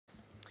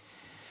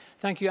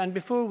Thank you. And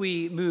before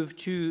we move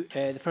to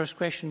the first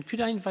question, could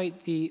I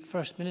invite the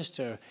First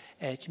Minister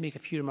to make a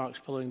few remarks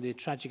following the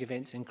tragic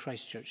events in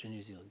Christchurch in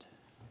New Zealand?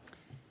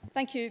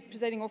 Thank you,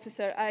 Presiding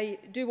Officer. I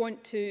do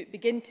want to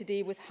begin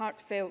today with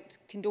heartfelt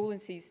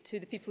condolences to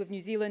the people of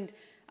New Zealand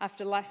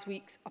after last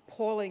week's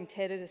appalling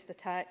terrorist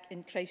attack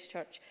in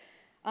Christchurch.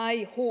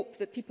 I hope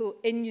that people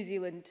in New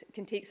Zealand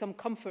can take some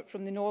comfort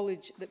from the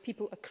knowledge that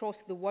people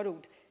across the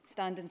world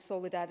stand in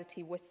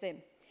solidarity with them.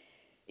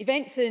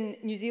 Events in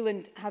New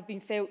Zealand have been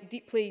felt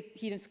deeply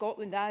here in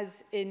Scotland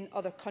as in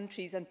other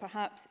countries, and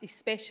perhaps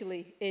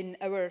especially in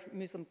our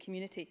Muslim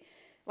community.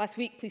 Last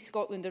week, Police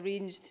Scotland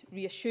arranged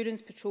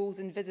reassurance patrols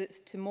and visits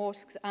to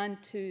mosques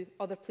and to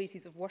other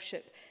places of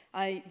worship.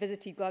 I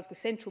visited Glasgow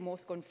Central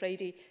Mosque on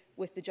Friday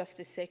with the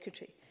Justice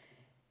Secretary.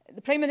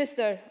 The Prime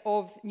Minister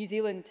of New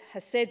Zealand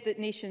has said that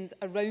nations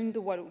around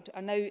the world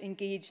are now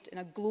engaged in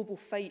a global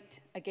fight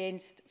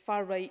against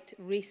far-right,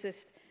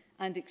 racist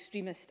and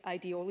extremist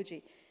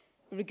ideology.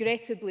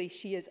 Regrettably,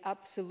 she is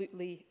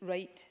absolutely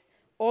right.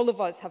 All of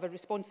us have a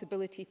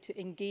responsibility to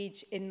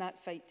engage in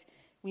that fight.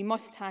 We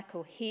must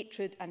tackle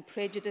hatred and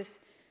prejudice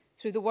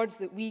through the words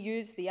that we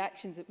use, the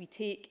actions that we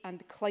take, and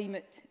the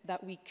climate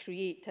that we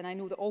create. And I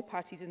know that all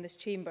parties in this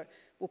chamber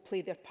will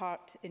play their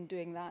part in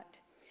doing that.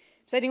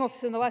 Presiding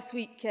Officer, in the last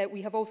week,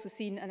 we have also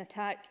seen an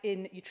attack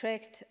in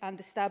Utrecht and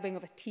the stabbing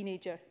of a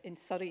teenager in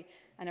Surrey.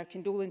 And our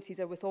condolences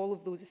are with all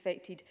of those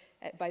affected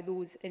by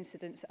those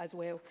incidents as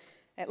well.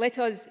 Let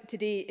us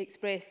today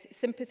express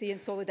sympathy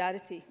and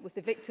solidarity with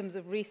the victims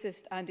of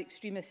racist and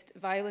extremist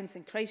violence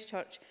in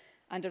Christchurch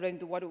and around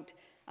the world.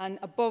 And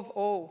above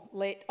all,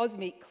 let us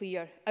make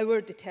clear our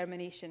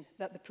determination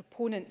that the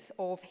proponents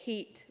of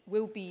hate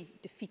will be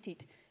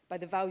defeated by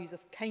the values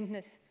of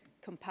kindness,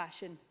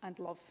 compassion and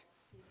love.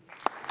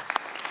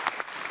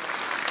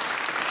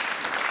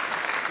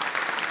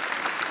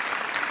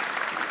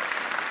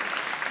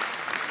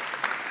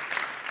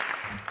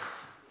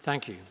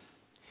 Thank you.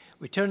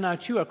 We turn now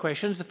to our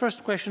questions. The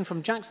first question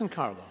from Jackson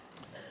Carlow.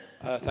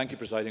 Thank you,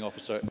 Presiding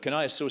Officer. Can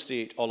I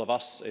associate all of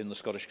us in the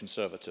Scottish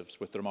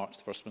Conservatives with the remarks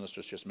the First Minister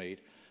has just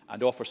made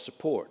and offer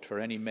support for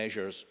any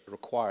measures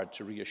required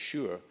to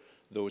reassure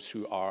those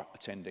who are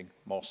attending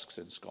mosques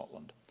in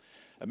Scotland?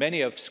 Many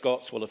of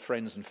Scots will have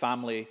friends and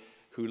family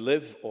who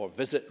live or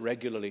visit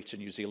regularly to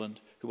New Zealand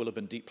who will have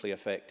been deeply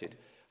affected.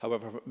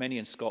 However, for many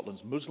in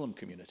Scotland's Muslim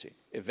community,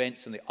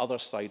 events on the other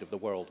side of the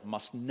world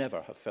must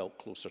never have felt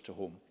closer to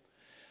home.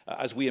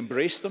 As we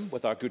embrace them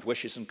with our good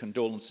wishes and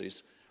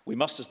condolences, we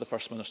must, as the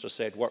First Minister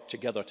said, work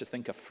together to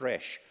think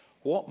afresh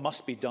what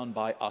must be done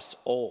by us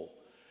all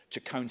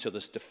to counter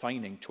this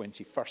defining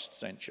 21st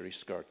century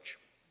scourge.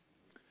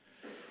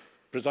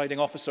 Presiding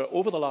Officer,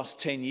 over the last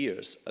 10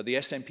 years, the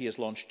SNP has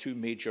launched 2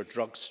 major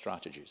drug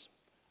strategies.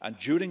 And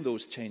during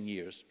those 10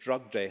 years,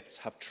 drug deaths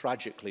have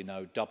tragically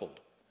now doubled.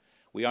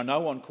 We are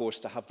now on course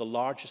to have the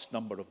largest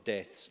number of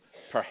deaths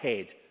per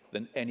head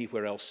than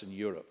anywhere else in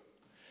Europe.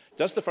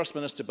 Does the First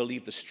Minister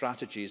believe the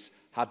strategies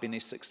have been a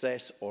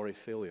success or a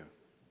failure?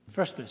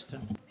 First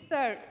Minister. These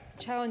are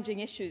challenging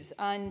issues,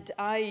 and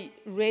I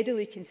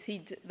readily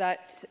concede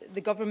that the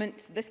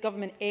government, this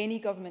government, any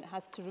government,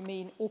 has to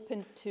remain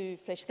open to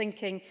fresh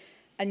thinking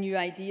and new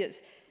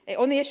ideas.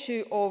 On the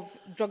issue of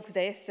drugs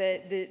death,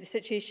 the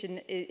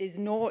situation is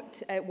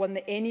not one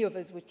that any of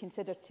us would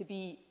consider to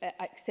be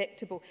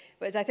acceptable.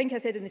 But as I think I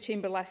said in the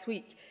Chamber last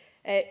week,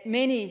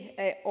 many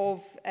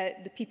of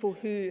the people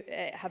who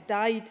have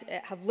died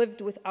have lived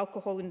with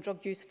alcohol and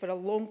drug use for a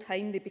long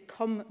time. They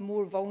become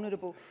more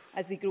vulnerable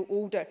as they grow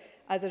older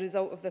as a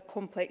result of their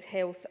complex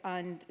health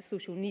and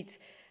social needs.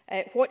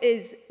 What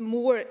is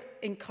more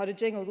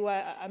encouraging, although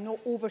I'm not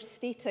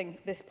overstating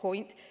this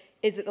point,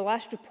 is that the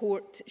last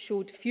report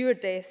showed fewer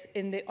deaths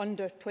in the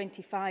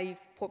under-25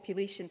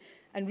 population.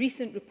 And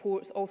recent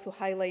reports also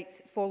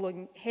highlight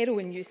falling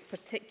heroin use,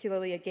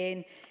 particularly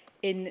again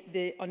in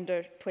the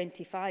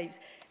under-25s.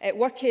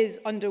 Work is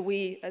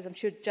underway, as I'm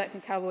sure Jackson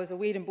Carlow is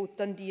aware, in both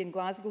Dundee and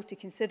Glasgow to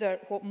consider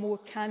what more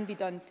can be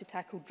done to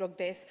tackle drug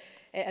deaths.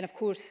 And of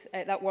course,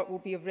 that work will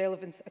be of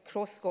relevance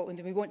across Scotland,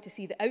 and we want to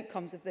see the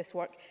outcomes of this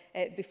work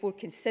before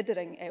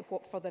considering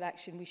what further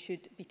action we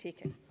should be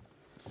taking.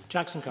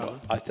 Jackson Carlow.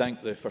 Well, I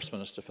thank the First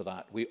Minister for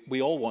that.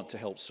 We all want to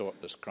help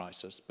sort this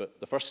crisis, but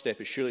the first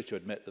step is surely to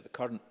admit that the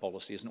current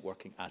policy isn't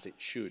working as it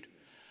should.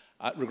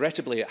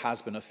 Regrettably, it has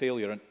been a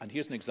failure, and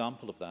here's an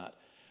example of that.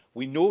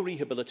 We know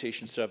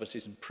rehabilitation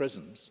services in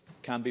prisons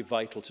can be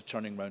vital to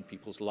turning around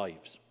people's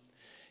lives.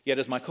 Yet,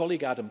 as my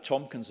colleague Adam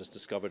Tompkins has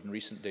discovered in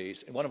recent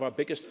days, in one of our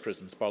biggest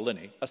prisons,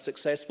 Barlinnie, a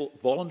successful,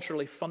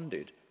 voluntarily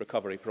funded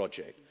recovery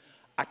project,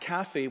 a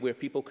cafe where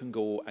people can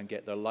go and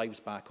get their lives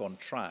back on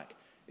track,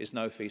 is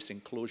now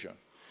facing closure.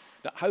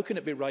 Now, how can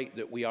it be right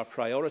that we are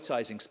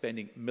prioritising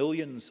spending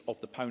millions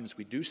of the pounds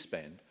we do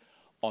spend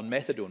on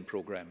methadone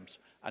programmes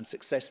and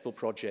successful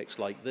projects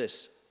like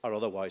this are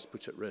otherwise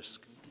put at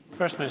risk?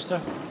 First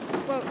Minister.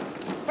 Well,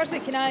 firstly,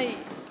 can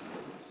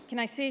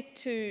I say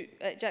to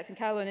Jackson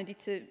Carlow and indeed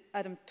to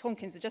Adam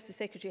Tompkins, the Justice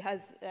Secretary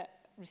has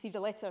received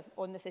a letter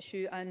on this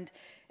issue, and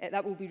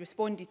that will be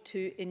responded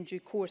to in due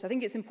course. I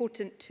think it's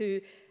important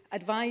to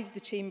advise the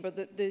Chamber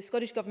that the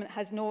Scottish Government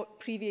has not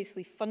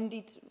previously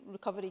funded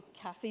recovery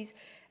cafes,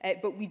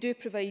 but we do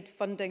provide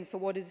funding for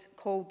what is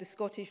called the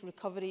Scottish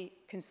Recovery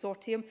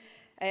Consortium.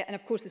 And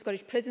of course, the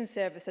Scottish Prison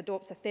Service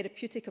adopts a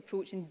therapeutic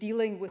approach in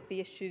dealing with the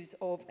issues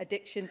of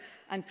addiction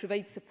and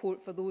provides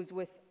support for those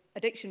with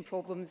addiction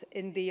problems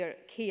in their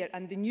care.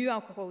 And the new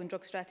alcohol and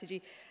drug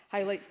strategy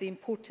highlights the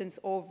importance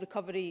of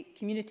recovery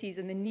communities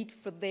and the need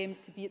for them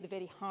to be at the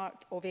very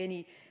heart of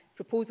any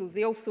proposals.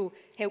 They also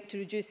help to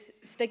reduce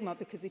stigma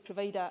because they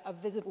provide a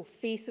visible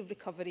face of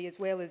recovery as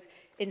well as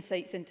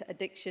insights into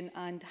addiction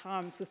and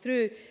harm. So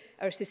through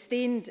our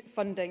sustained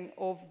funding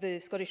of the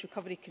Scottish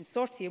Recovery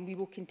Consortium, we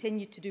will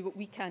continue to do what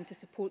we can to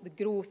support the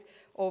growth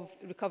of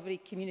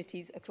recovery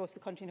communities across the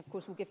country. And of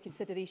course, we'll give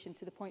consideration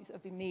to the points that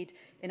have been made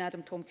in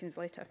Adam Tompkins'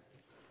 letter.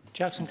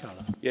 Jackson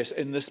Carla. Yes,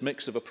 in this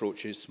mix of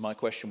approaches, my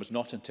question was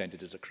not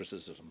intended as a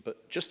criticism,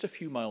 but just a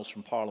few miles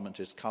from Parliament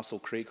is Castle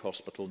Craig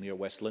Hospital near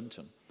West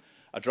Linton,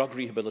 a drug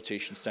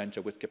rehabilitation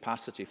centre with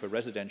capacity for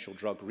residential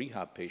drug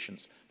rehab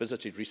patients,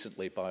 visited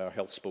recently by our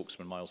health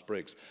spokesman, Miles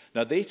Briggs.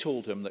 Now, they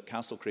told him that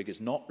Castle Craig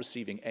is not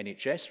receiving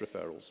NHS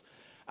referrals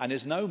and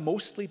is now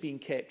mostly being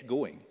kept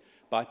going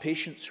by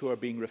patients who are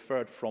being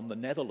referred from the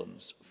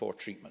Netherlands for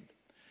treatment.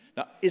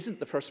 Now, isn't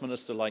the First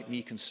Minister, like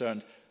me,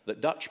 concerned that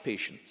Dutch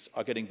patients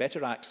are getting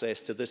better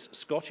access to this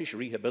Scottish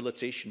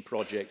rehabilitation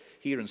project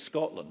here in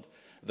Scotland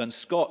than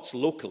Scots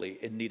locally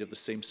in need of the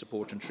same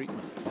support and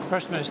treatment?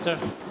 First Minister.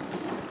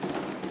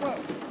 Well,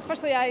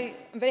 firstly, I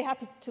am very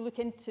happy to look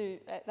into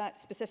that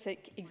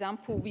specific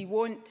example. We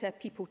want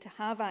people to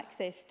have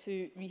access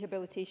to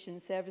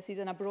rehabilitation services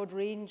and a broad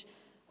range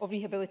of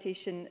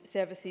rehabilitation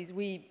services.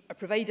 We are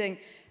providing,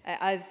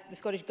 as the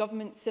Scottish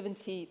Government,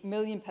 £70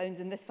 million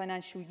in this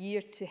financial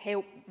year to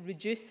help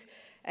reduce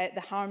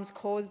the harms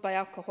caused by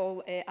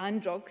alcohol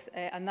and drugs,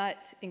 and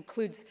that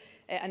includes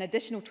an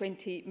additional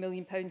 £20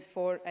 million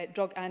for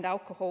drug and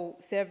alcohol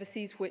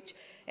services, which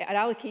are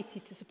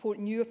allocated to support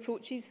new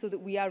approaches so that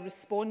we are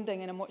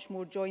responding in a much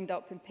more joined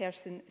up and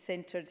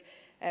person-centred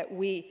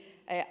way.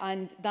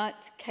 And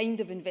that kind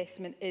of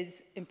investment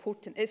is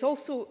important. It's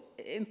also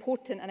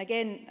important, and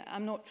again,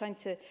 I'm not trying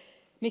to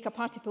make a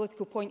party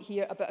political point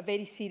here about a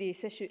very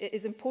serious issue. It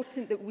is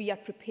important that we are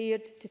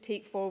prepared to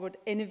take forward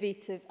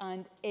innovative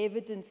and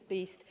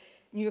evidence-based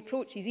new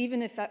approaches,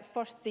 even if at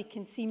first they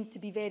can seem to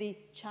be very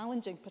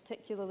challenging,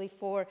 particularly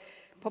for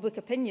public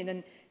opinion.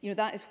 And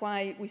that is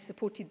why we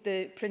supported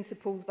the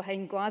principles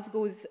behind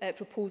Glasgow's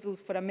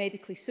proposals for a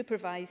medically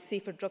supervised,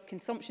 safer drug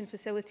consumption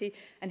facility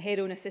and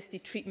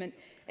heroin-assisted treatment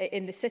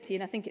in the city.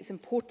 And I think it's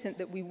important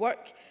that we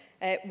work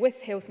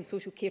with health and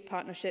social care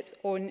partnerships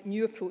on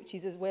new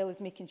approaches, as well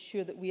as making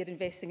sure that we are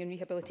investing in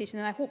rehabilitation.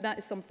 And I hope that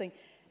is something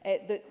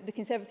that the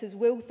Conservatives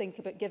will think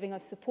about giving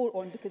us support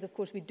on, because of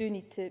course we do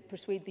need to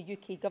persuade the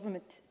UK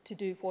Government to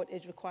do what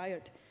is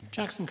required.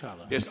 Jackson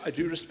Carla. Yes, I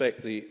do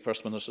respect the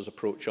First Minister's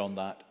approach on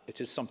that.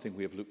 It is something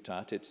we have looked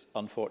at. It's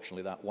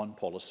unfortunately that one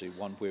policy,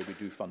 one where we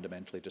do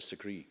fundamentally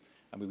disagree.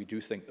 And we do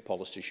think the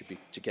policy should be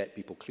to get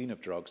people clean of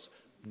drugs,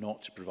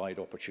 not to provide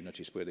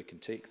opportunities where they can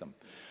take them.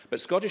 But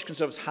Scottish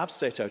Conservatives have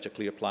set out a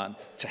clear plan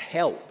to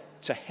help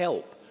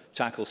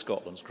tackle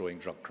Scotland's growing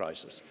drug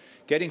crisis,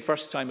 getting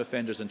first-time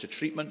offenders into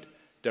treatment,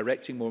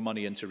 directing more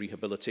money into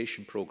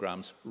rehabilitation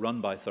programmes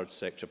run by third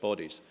sector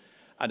bodies,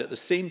 and at the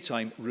same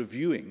time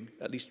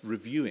at least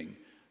reviewing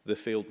the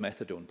failed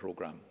methadone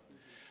programme.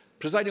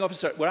 Presiding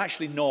Officer, we're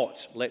actually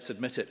not, let's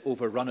admit it,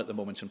 overrun at the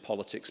moment in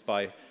politics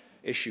by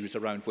issues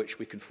around which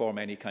we can form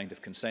any kind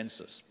of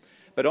consensus.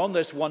 But on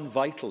this one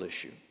vital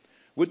issue,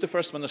 would the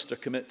First Minister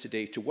commit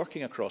today to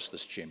working across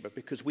this chamber,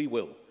 because we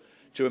will,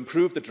 to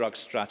improve the drug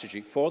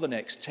strategy for the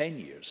next 10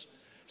 years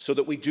so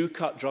that we do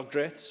cut drug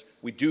deaths,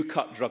 we do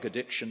cut drug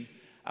addiction,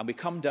 and we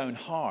come down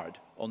hard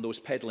on those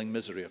peddling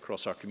misery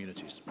across our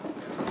communities?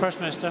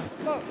 First Minister.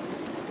 Well,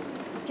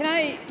 can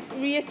I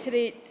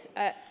reiterate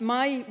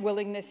my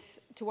willingness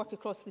to work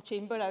across the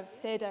chamber? I've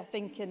said, I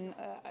think, in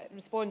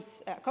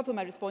a couple of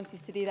my responses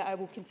today that I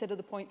will consider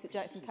the points that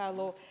Jackson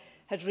Carlaw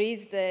has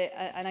raised,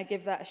 and I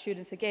give that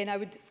assurance again. I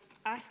would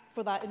ask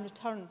for that in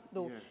return,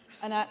 though. Yeah.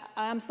 And I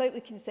am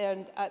slightly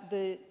concerned at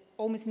the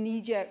almost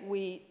knee-jerk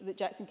way that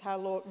Jackson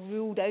Carlaw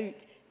ruled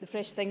out the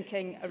fresh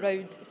thinking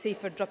around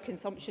safer drug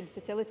consumption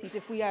facilities.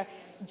 If we are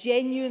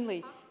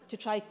genuinely to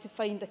try to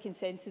find a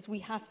consensus, we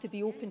have to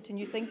be open to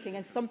new thinking,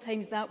 and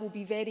sometimes that will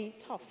be very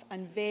tough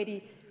and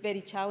very,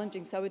 very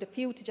challenging. So I would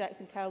appeal to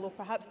Jackson Carlaw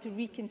perhaps to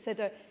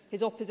reconsider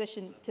his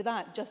opposition to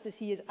that, just as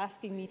he is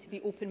asking me to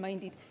be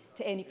open-minded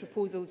to any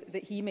proposals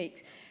that he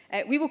makes.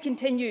 We will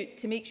continue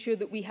to make sure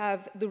that we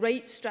have the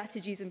right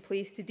strategies in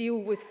place to deal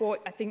with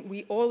what I think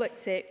we all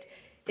accept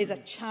is a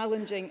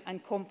challenging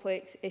and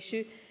complex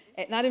issue.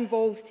 That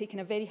involves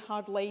taking a very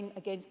hard line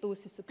against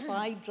those who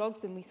supply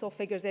drugs, and we saw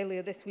figures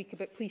earlier this week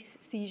about police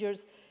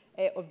seizures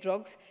of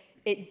drugs.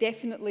 It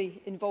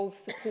definitely involves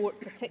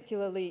support,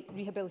 particularly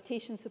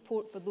rehabilitation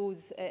support for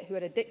those who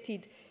are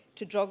addicted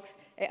to drugs.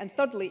 And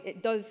thirdly,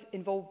 it does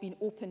involve being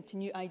open to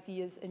new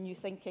ideas and new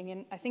thinking.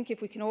 And I think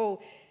if we can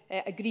all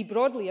agree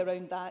broadly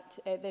around that,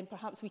 then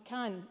perhaps we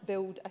can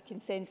build a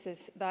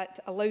consensus that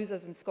allows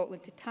us in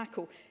Scotland to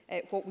tackle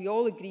what we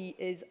all agree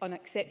is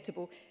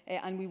unacceptable,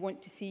 and we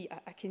want to see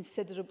a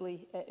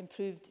considerably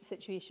improved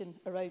situation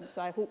around.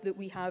 So I hope that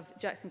we have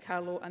Jackson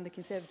Carlow and the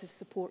Conservative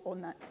support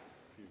on that.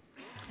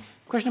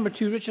 Question number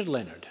 2, Richard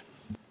Leonard.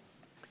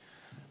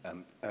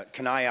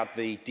 Can I add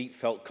the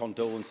deep-felt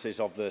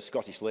condolences of the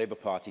Scottish Labour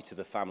Party to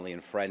the family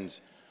and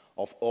friends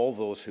of all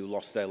those who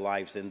lost their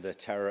lives in the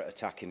terror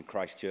attack in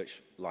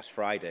Christchurch last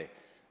Friday,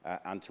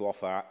 and to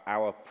offer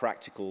our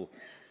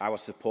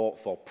support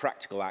for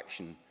practical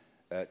action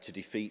to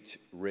defeat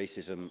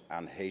racism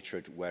and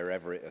hatred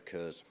wherever it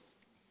occurs.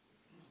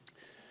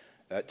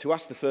 To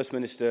ask the First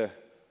Minister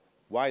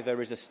why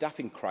there is a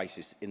staffing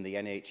crisis in the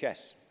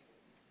NHS.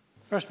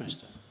 First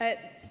Minister.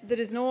 There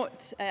is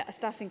not a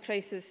staffing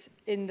crisis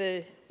in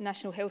the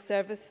National Health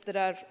Service. There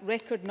are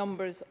record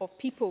numbers of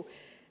people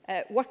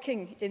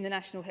working in the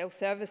National Health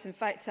Service. In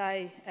fact,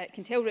 I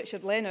can tell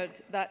Richard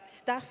Leonard that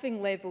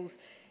staffing levels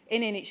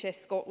in NHS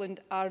Scotland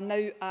are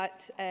now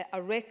at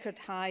a record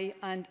high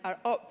and are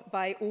up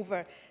by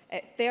over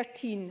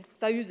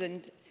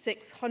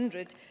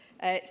 13,600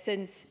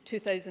 since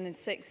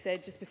 2006,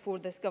 just before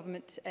this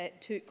government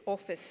took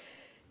office.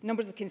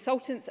 Numbers of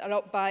consultants are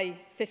up by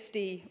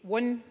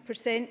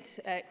 51%,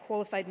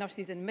 qualified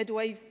nurses and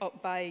midwives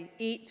up by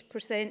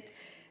 8%.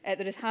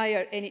 There is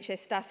higher NHS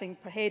staffing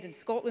per head in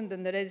Scotland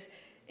than there is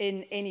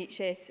in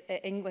NHS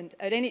England.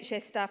 Our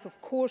NHS staff, of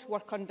course,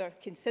 work under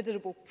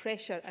considerable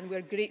pressure, and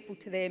we're grateful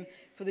to them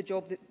for the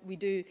job that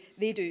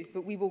they do.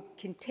 But we will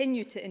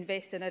continue to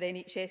invest in our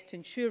NHS to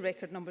ensure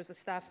record numbers of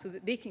staff so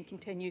that they can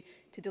continue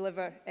to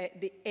deliver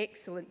the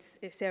excellent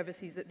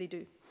services that they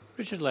do.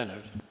 Richard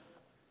Leonard.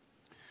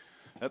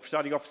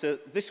 Presiding Officer,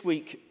 this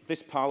week,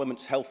 this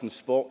Parliament's Health and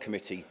Sport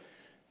Committee,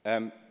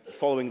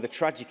 following the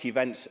tragic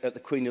events at the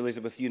Queen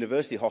Elizabeth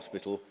University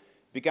Hospital,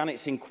 began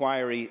its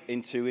inquiry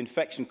into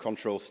infection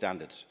control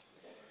standards.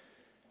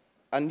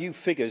 And new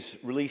figures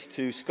released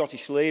to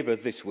Scottish Labour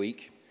this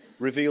week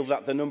reveal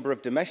that the number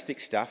of domestic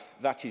staff,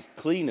 that is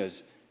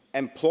cleaners,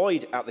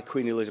 employed at the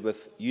Queen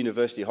Elizabeth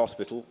University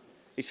Hospital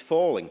is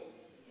falling.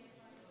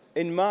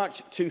 In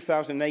March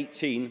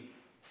 2018,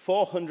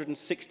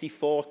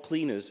 464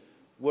 cleaners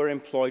were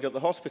employed at the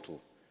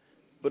hospital.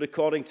 But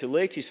according to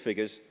latest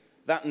figures,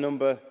 that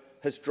number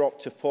has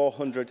dropped to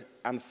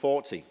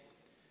 440.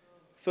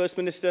 First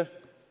Minister,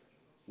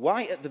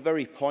 why at the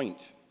very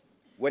point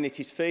when it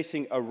is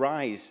facing a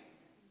rise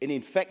in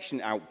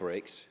infection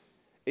outbreaks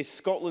is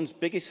Scotland's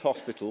biggest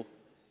hospital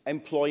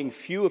employing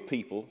fewer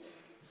people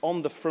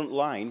on the front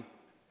line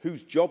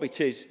whose job it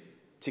is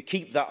to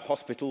keep that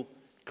hospital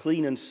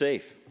clean and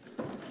safe?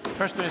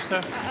 First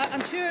Minister.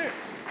 I'm sure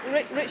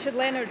Richard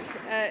Leonard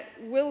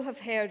will have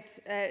heard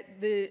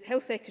the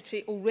Health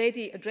Secretary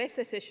already address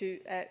this issue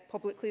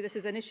publicly. This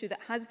is an issue that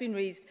has been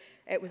raised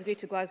with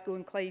Greater Glasgow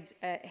and Clyde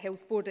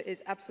Health Board. It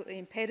is absolutely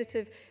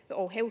imperative that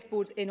all health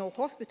boards in all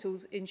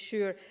hospitals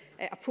ensure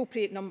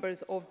appropriate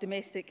numbers of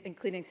domestic and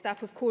cleaning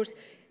staff. Of course,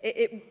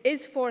 it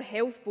is for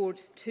health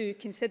boards to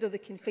consider the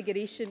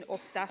configuration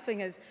of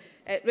staffing, as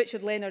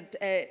Richard Leonard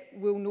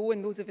will know,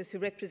 and those of us who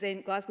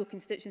represent Glasgow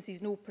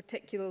constituencies know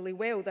particularly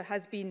well. There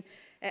has been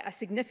a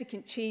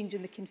significant change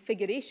in the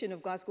configuration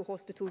of Glasgow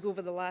hospitals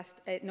over the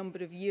last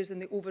number of years,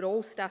 and the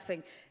overall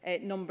staffing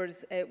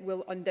numbers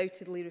will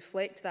undoubtedly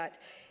reflect that.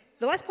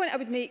 The last point I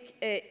would make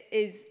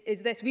is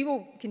this. We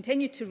will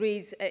continue to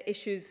raise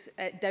issues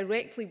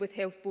directly with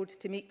health boards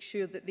to make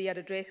sure that they are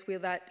addressed where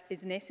that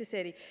is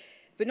necessary.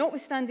 But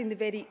notwithstanding the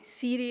very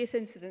serious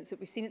incidents that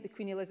we've seen at the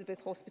Queen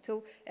Elizabeth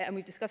Hospital, and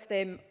we've discussed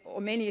them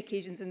on many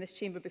occasions in this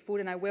chamber before,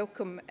 and I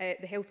welcome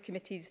the Health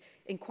Committee's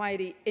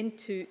inquiry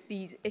into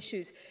these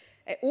issues.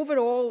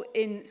 Overall,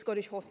 in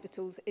Scottish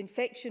hospitals,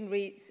 infection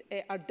rates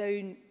are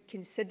down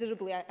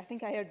considerably. I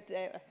think I heard,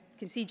 I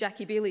can see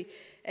Jackie Bailey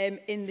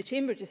in the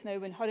chamber just now,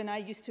 when her and I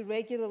used to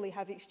regularly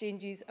have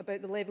exchanges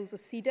about the levels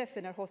of C. diff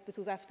in our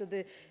hospitals after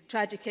the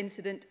tragic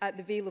incident at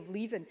the Vale of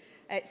Leven.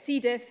 C.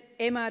 diff,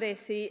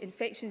 MRSA,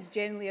 infections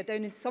generally are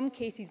down in some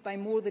cases by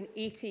more than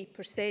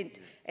 80%.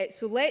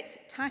 So let's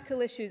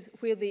tackle issues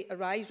where they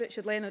arise.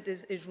 Richard Leonard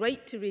is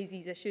right to raise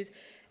these issues.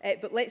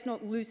 But let's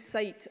not lose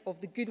sight of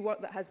the good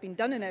work that has been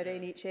done in our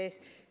NHS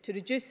to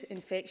reduce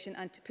infection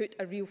and to put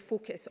a real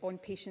focus on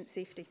patient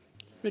safety.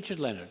 Richard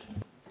Leonard.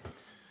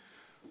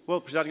 Well,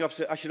 Presiding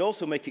Officer, I should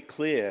also make it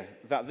clear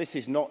that this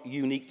is not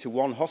unique to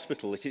one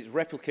hospital. It is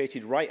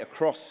replicated right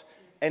across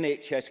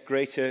NHS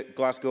Greater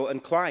Glasgow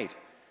and Clyde.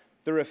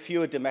 There are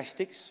fewer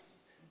domestics,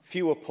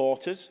 fewer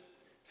porters,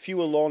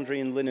 fewer laundry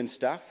and linen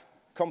staff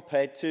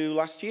compared to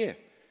last year.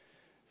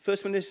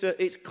 First Minister,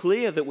 it's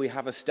clear that we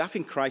have a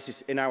staffing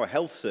crisis in our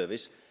health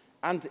service,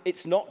 and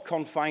it's not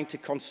confined to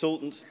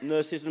consultants,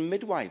 nurses and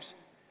midwives.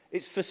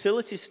 It's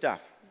facility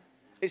staff,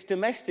 it's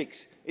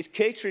domestics, it's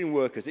catering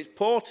workers, it's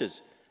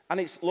porters, and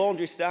it's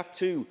laundry staff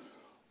too.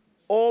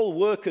 All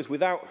workers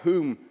without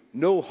whom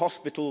no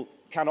hospital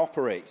can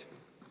operate.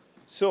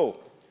 So,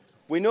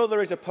 we know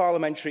there is a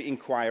parliamentary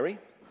inquiry,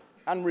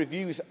 and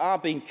reviews are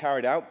being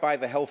carried out by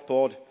the Health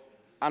Board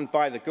and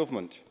by the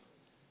government.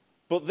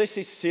 But this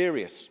is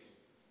serious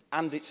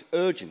and it's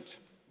urgent,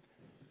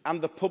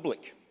 and the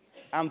public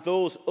and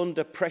those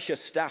under pressure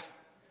staff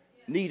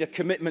need a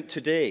commitment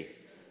today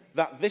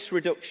that this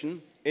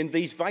reduction in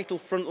these vital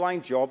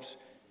frontline jobs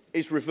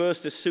is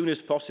reversed as soon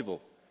as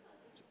possible.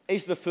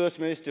 Is the First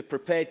Minister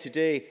prepared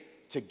today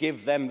to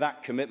give them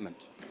that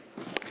commitment?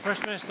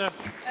 First Minister.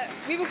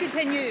 We will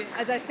continue,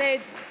 as I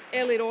said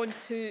earlier on,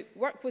 to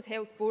work with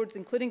health boards,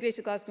 including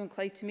Greater Glasgow and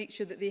Clyde, to make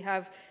sure that they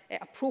have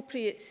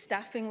appropriate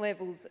staffing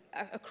levels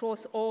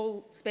across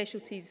all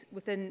specialties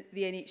within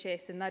the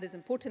NHS, and that is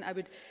important. I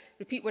would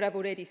repeat what I've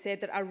already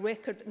said. There are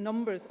record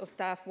numbers of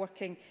staff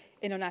working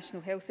in our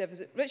National Health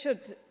Service. Richard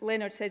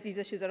Leonard says these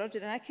issues are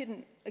urgent, and I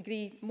couldn't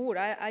agree more.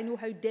 I know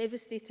how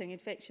devastating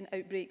infection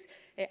outbreaks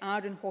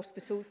are in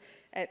hospitals,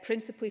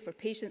 principally for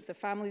patients, their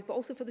families, but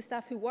also for the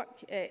staff who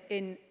work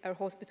in our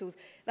hospitals.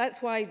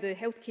 That's why the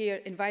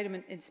Healthcare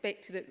Environment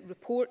Inspectorate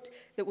report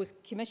that was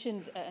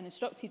commissioned and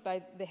instructed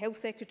by the Health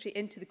Secretary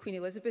into the Queen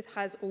Elizabeth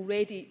has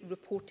already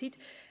reported,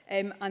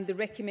 and the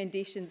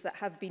recommendations that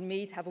have been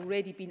made have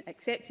already been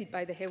accepted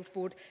by the Health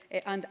Board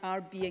and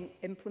are being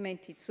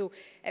implemented. So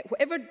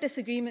whatever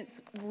disagreements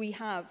we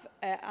have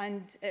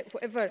and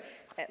whatever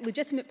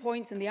legitimate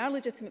points, and they are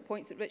legitimate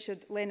points that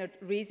Richard Leonard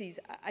raises,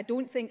 I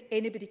don't think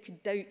anybody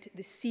could doubt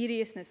the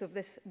seriousness of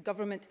this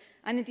government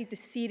and indeed the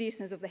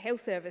seriousness of the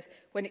health service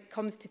when it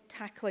comes to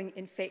tackling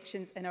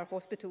infections in our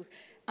hospitals.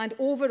 And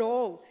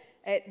overall,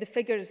 the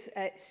figures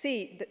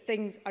say that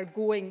things are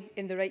going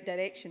in the right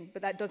direction,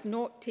 but that does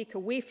not take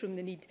away from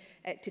the need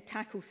to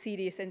tackle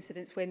serious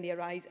incidents when they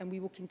arise, and we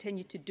will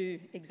continue to do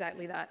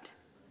exactly that.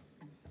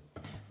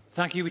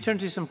 Thank you. We turn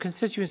to some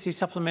constituency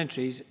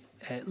supplementaries.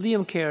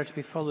 Liam Kerr to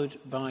be followed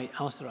by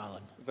Alistair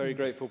Allen. Very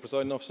grateful,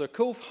 Presiding Officer.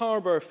 Cove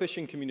Harbour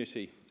fishing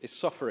community is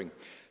suffering.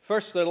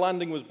 First, their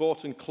landing was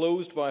bought and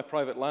closed by a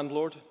private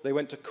landlord. They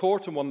went to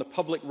court and won the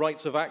public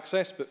rights of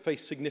access, but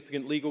faced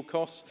significant legal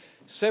costs.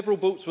 Several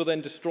boats were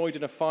then destroyed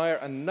in a fire,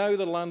 and now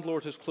the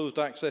landlord has closed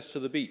access to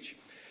the beach.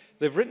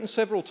 They've written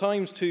several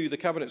times to the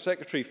Cabinet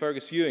Secretary,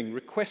 Fergus Ewing,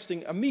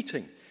 requesting a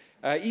meeting,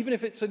 even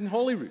if it's in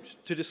Holyrood,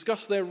 to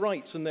discuss their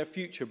rights and their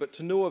future, but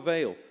to no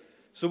avail.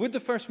 So would the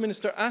First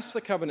Minister ask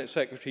the Cabinet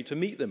Secretary to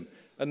meet them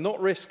and not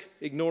risk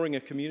ignoring a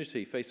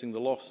community facing the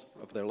loss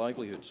of their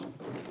livelihoods?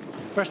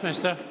 First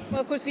Minister.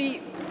 Well, of course,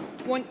 we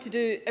want to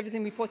do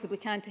everything we possibly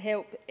can to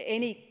help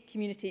any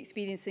community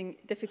experiencing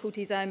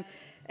difficulties. I'm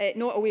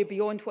not aware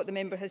beyond what the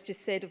member has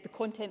just said of the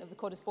content of the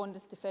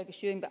correspondence to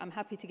Fergus Ewing, but I'm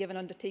happy to give an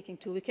undertaking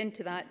to look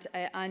into that.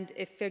 And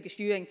if Fergus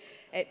Ewing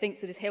thinks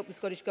there is help the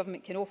Scottish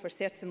Government can offer,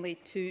 certainly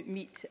to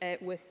meet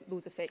with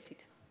those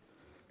affected.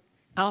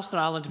 Alistair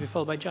Allen to be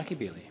followed by Jackie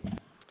Bailey.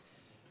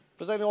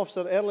 Presiding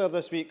Officer, earlier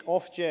this week,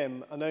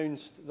 Ofgem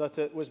announced that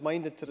it was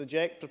minded to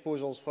reject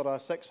proposals for a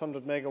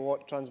 600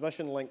 megawatt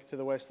transmission link to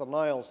the Western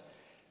Isles,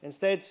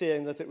 instead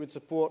saying that it would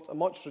support a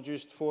much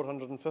reduced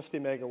 450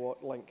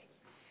 megawatt link.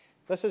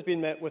 This has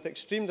been met with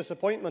extreme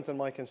disappointment in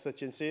my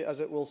constituency, as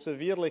it will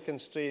severely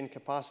constrain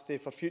capacity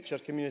for future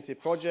community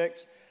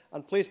projects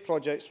and place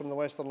projects from the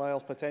Western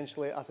Isles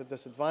potentially at a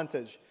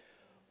disadvantage.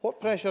 What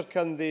pressure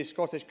can the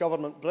Scottish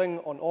Government bring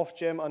on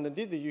Ofgem and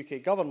indeed the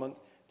UK Government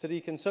to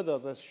reconsider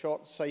this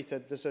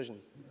short-sighted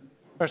decision?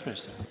 First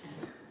Minister.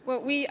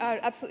 Well, we are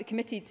absolutely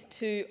committed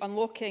to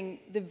unlocking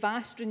the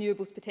vast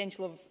renewables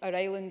potential of our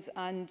islands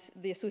and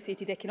the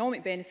associated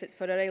economic benefits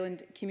for our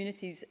island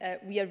communities.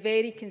 We are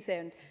very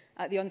concerned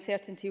at the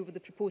uncertainty over the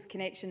proposed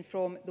connection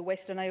from the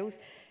Western Isles.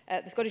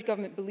 The Scottish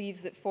Government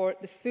believes that for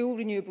the full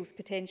renewables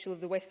potential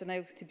of the Western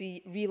Isles to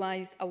be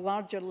realised, a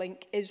larger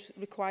link is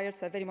required.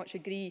 So I very much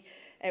agree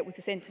with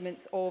the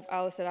sentiments of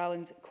Alistair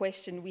Allen's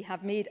question. We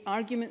have made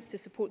arguments to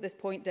support this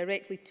point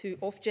directly to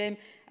Ofgem,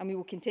 and we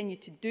will continue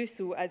to do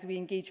so as we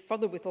engage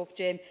further with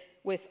Ofgem,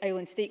 with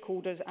island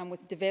stakeholders and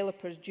with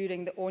developers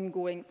during the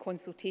ongoing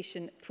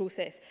consultation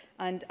process.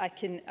 And I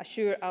can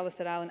assure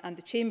Alistair Allen and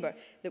the Chamber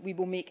that we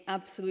will make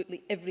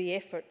absolutely every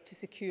effort to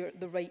secure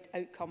the right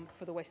outcome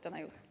for the Western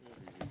Isles.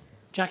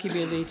 Jackie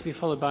Bailey to be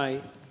followed by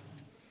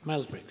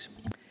Miles Briggs.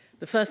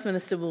 The First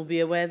Minister will be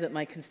aware that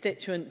my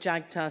constituent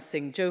Jagtar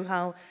Singh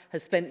Johal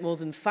has spent more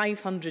than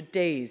 500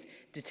 days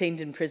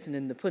detained in prison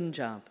in the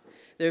Punjab.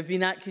 There have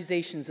been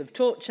accusations of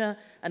torture,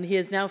 and he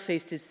has now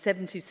faced his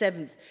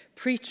 77th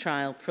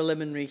pre-trial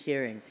preliminary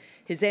hearing.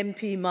 His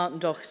MP, Martin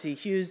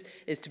Doherty-Hughes,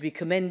 is to be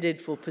commended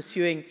for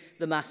pursuing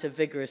the matter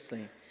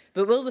vigorously.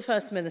 But will the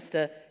First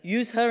Minister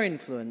use her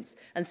influence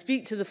and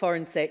speak to the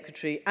Foreign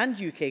Secretary and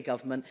UK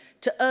Government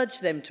to urge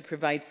them to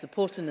provide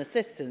support and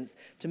assistance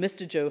to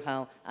Mr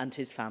Johal and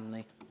his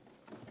family?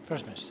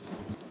 First Minister.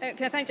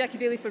 Can I thank Jackie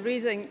Bailey for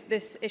raising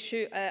this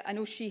issue? I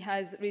know she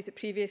has raised it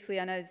previously,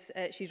 and as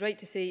she's right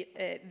to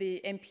say,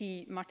 the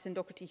MP Martin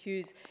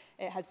Doherty-Hughes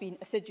has been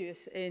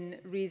assiduous in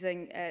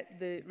raising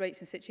the rights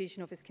and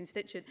situation of his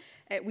constituent.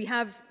 We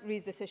have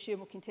raised this issue and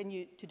will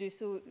continue to do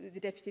so. The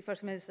Deputy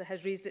First Minister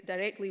has raised it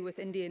directly with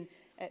Indian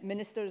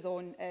ministers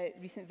on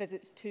recent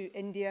visits to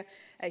India.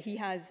 He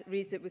has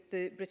raised it with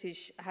the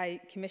British High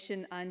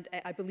Commission, and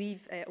I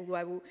believe, although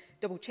I will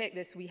double check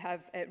this, we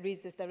have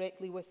raised this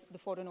directly with the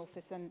Foreign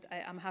Office, and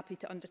I'm happy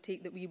to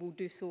undertake that we will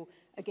do so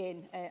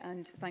again,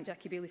 and thank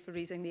Jackie Bailey for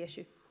raising the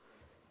issue.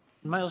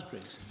 Miles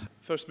Briggs.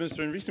 First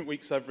Minister, in recent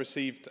weeks I've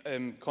received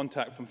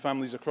contact from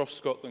families across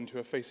Scotland who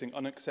are facing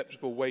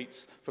unacceptable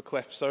waits for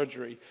cleft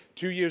surgery.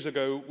 2 years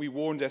ago, we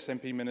warned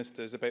SNP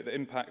ministers about the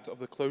impact of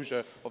the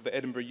closure of the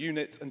Edinburgh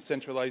unit and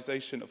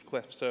centralisation of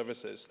cleft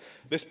services.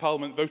 This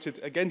Parliament voted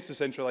against the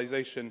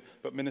centralisation,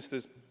 but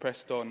ministers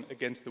pressed on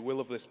against the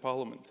will of this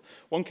Parliament.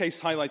 One case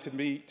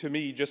highlighted to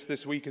me just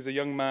this week is a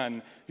young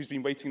man who's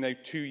been waiting now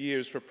 2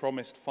 years for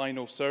promised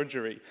final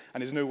surgery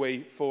and is no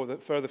way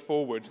further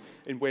forward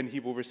in when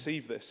he will receive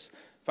this.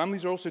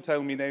 Families are also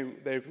telling me now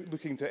they're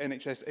looking to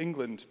NHS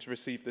England to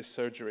receive this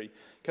surgery.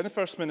 Can the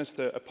First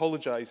Minister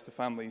apologise to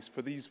families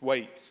for these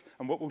waits,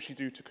 and what will she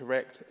do to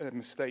correct a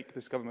mistake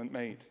this government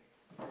made?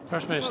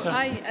 First Minister.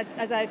 Well,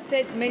 as I've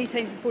said many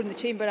times before in the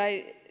Chamber,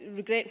 I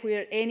regret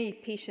where any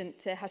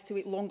patient has to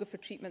wait longer for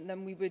treatment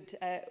than we would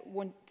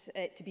want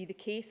it to be the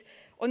case.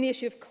 On the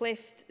issue of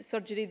cleft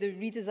surgery, the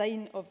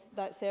redesign of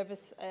that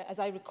service, as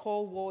I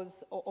recall,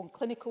 was on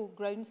clinical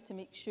grounds to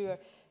make sure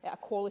a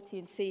quality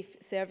and safe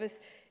service.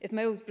 If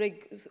Miles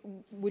Briggs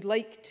would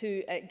like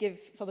to give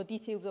further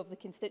details of the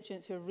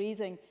constituents who are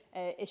raising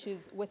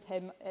issues with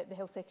him, the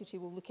Health Secretary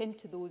will look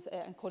into those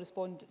and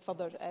correspond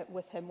further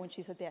with him when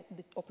she's had the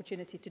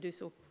opportunity to do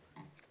so.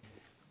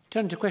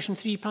 Turn to question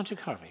 3, Patrick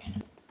Harvey.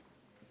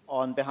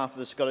 On behalf of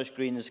the Scottish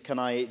Greens, can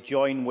I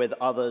join with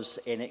others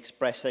in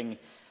expressing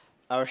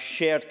our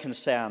shared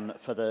concern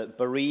for the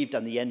bereaved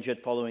and the injured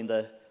following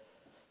the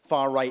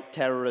far-right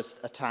terrorist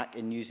attack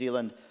in New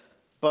Zealand,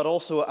 but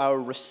also our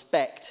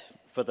respect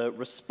for the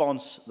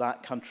response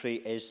that country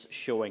is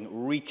showing,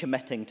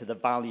 recommitting to the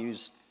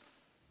values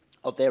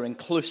of their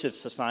inclusive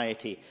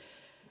society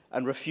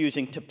and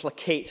refusing to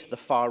placate the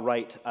far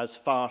right, as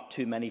far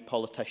too many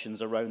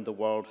politicians around the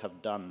world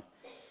have done.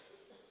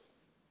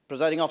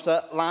 Presiding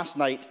Officer, last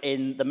night,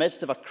 in the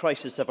midst of a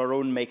crisis of our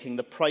own making,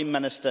 the Prime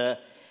Minister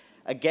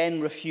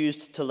again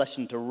refused to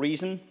listen to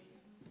reason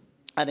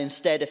and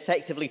instead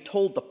effectively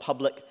told the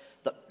public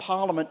that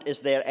Parliament is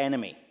their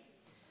enemy.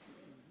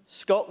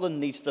 Scotland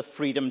needs the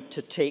freedom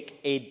to take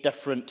a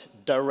different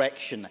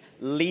direction,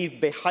 leave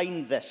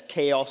behind this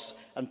chaos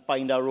and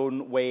find our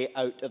own way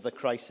out of the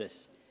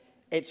crisis.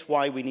 It's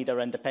why we need our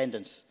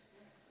independence.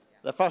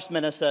 The First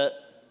Minister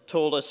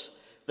told us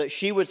that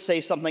she would say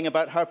something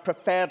about her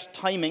preferred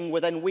timing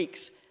within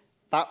weeks.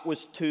 That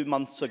was 2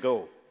 months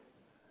ago.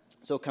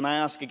 So can I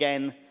ask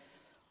again,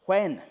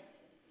 when?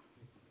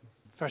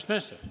 First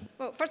Minister.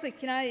 Well, firstly,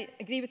 can I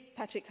agree with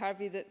Patrick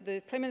Harvey that the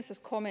Prime Minister's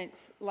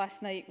comments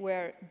last night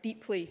were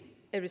deeply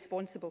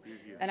irresponsible,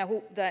 and I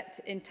hope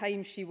that in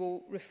time she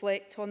will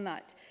reflect on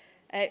that.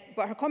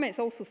 But her comments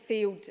also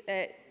failed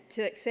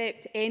to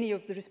accept any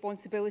of the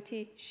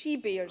responsibility she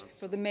bears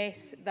for the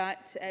mess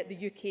that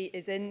the UK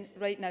is in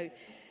right now.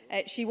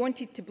 She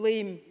wanted to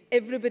blame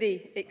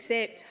everybody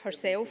except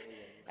herself,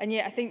 and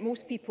yet I think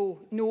most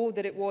people know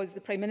that it was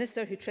the Prime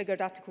Minister who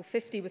triggered Article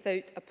 50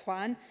 without a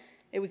plan.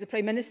 It was the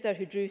Prime Minister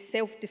who drew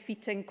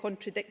self-defeating,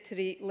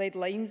 contradictory lead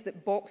lines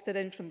that boxed it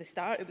in from the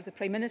start. It was the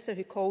Prime Minister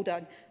who called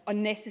an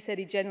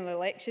unnecessary general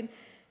election,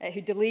 who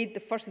delayed the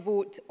first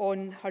vote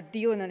on her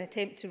deal in an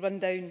attempt to run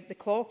down the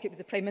clock. It was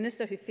the Prime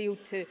Minister who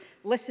failed to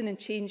listen and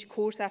change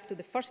course after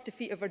the first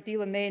defeat of her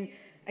deal and then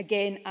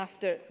again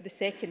after the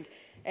second.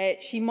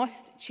 She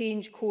must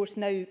change course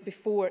now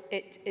before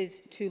it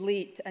is too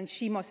late, and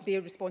she must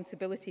bear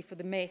responsibility for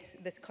the mess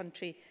this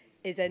country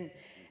is in.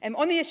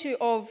 On the issue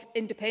of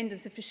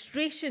independence, the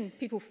frustration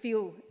people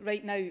feel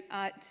right now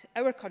at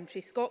our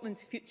country,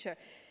 Scotland's future,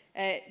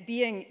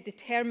 being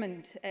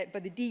determined by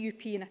the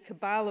DUP and a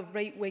cabal of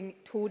right-wing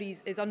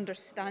Tories is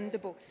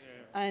understandable,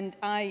 and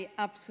I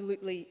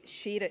absolutely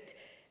share it.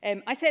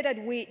 I said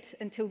I'd wait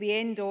until the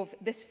end of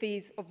this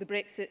phase of the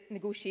Brexit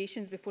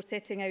negotiations before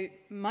setting out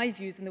my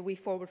views on the way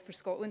forward for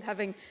Scotland.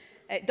 Having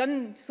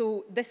done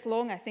so this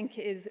long, I think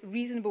it is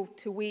reasonable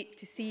to wait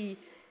to see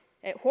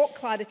what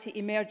clarity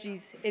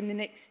emerges in the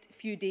next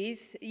few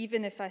days,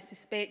 even if I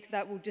suspect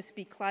that will just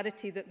be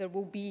clarity that there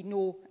will be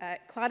no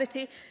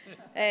clarity.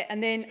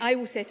 And then I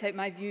will set out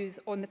my views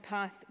on the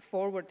path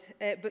forward.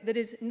 But there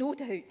is no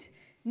doubt,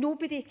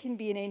 nobody can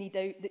be in any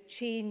doubt that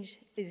change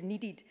is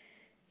needed.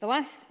 The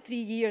last 3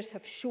 years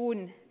have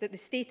shown that the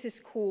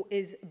status quo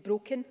is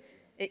broken.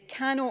 It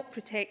cannot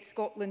protect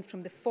Scotland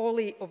from the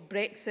folly of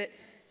Brexit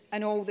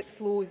and all that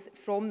flows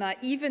from that.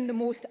 Even the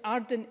most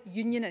ardent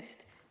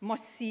unionist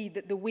must see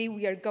that the way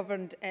we are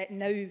governed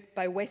now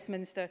by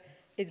Westminster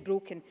is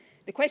broken.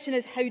 The question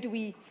is, how do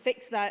we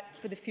fix that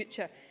for the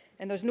future?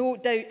 And there's no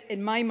doubt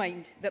in my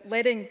mind that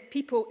letting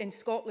people in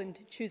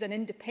Scotland choose an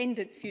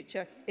independent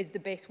future is the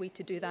best way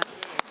to do that.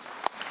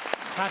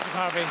 Patrick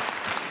Harvey.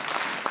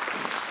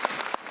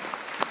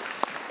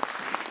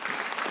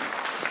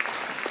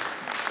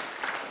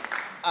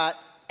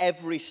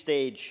 every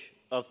stage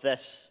of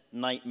this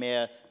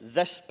nightmare,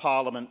 this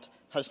Parliament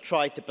has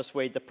tried to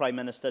persuade the Prime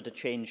Minister to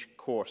change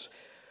course.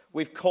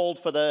 We've called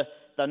for the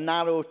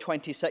narrow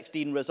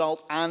 2016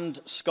 result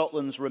and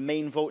Scotland's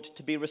Remain vote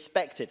to be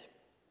respected.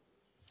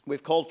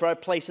 We've called for our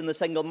place in the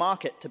single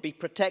market to be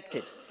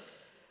protected.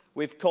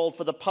 We've called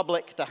for the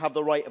public to have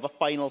the right of a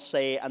final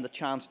say and the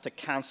chance to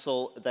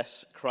cancel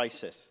this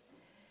crisis.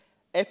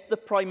 If the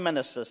Prime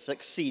Minister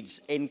succeeds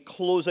in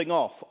closing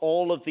off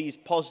all of these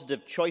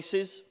positive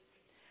choices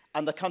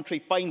and the country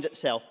finds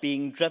itself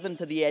being driven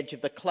to the edge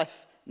of the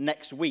cliff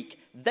next week,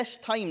 this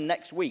time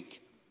next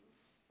week,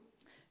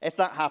 if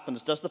that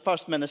happens, does the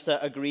First Minister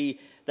agree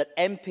that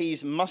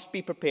MPs must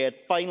be prepared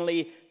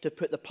finally to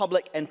put the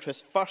public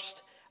interest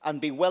first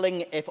and be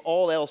willing, if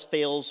all else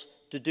fails,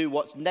 to do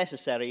what's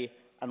necessary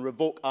and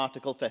revoke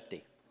Article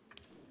 50?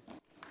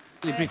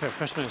 Briefer,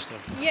 First Minister.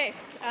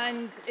 Yes,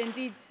 and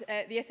indeed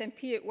the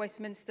SNP at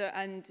Westminster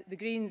and the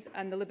Greens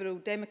and the Liberal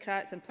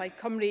Democrats and Plaid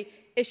Cymru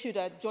issued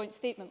a joint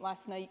statement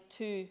last night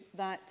to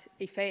that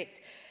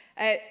effect.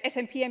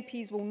 SNP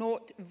MPs will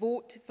not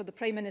vote for the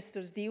Prime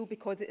Minister's deal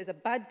because it is a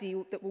bad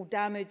deal that will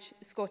damage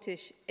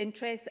Scottish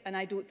interests, and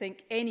I don't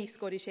think any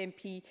Scottish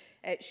MP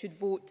should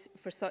vote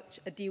for such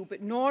a deal.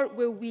 But nor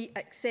will we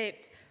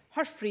accept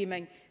her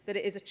framing that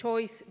it is a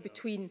choice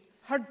between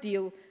her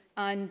deal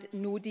and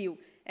no deal.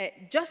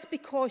 Just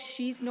because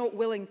she's not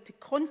willing to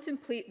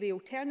contemplate the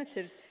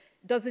alternatives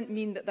doesn't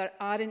mean that there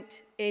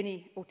aren't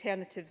any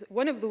alternatives.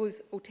 One of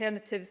those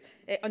alternatives,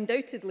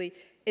 undoubtedly,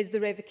 is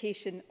the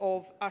revocation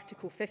of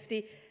Article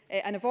 50.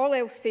 And if all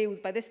else fails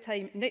by this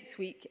time next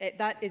week,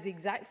 that is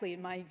exactly,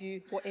 in my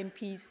view, what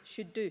MPs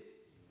should do.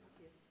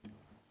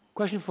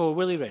 Question for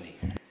Willie Rennie.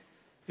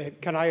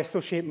 Can I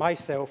associate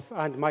myself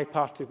and my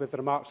party with the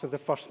remarks of the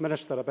First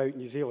Minister about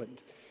New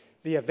Zealand?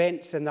 The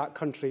events in that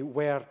country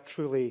were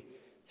truly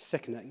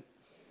sickening.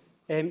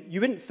 You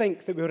wouldn't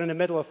think that we were in the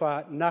middle of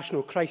a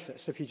national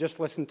crisis if you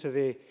just listened to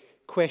the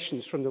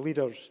questions from the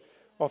leaders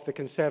of the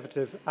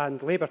Conservative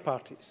and Labour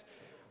parties.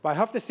 But I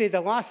have to say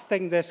the last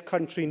thing this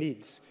country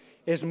needs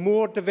is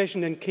more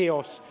division and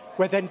chaos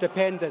with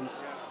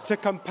independence to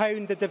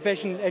compound the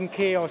division and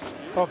chaos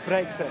of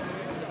Brexit.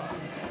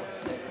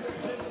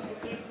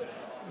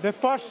 The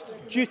first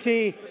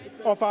duty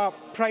of a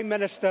Prime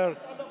Minister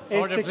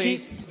is to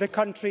keep the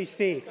country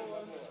safe.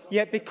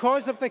 Yet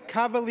because of the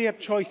cavalier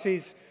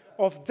choices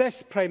of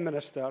this Prime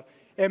Minister,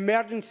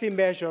 emergency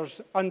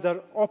measures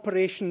under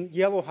Operation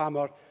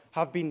Yellowhammer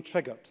have been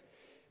triggered.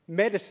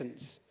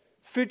 Medicines,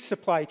 food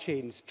supply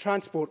chains,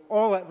 transport,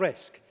 all at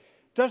risk.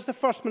 Does the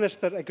First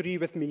Minister agree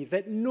with me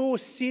that no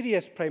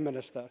serious Prime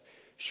Minister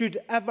should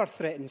ever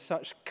threaten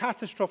such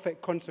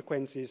catastrophic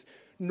consequences,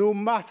 no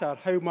matter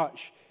how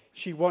much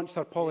she wants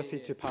her policy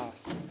to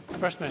pass?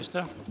 First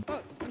Minister.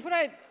 Well, before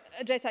I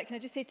address that, can I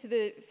just say to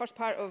the first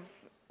part of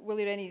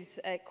Willie Rennie's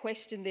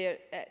question there,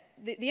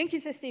 the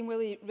inconsistency in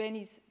Willie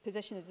Rennie's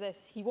position is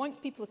this. He wants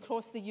people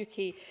across the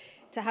UK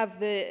to have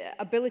the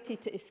ability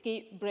to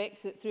escape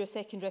Brexit through a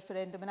second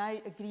referendum, and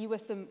I agree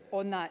with him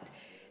on that.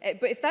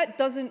 But if that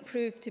doesn't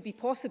prove to be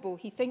possible,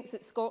 he thinks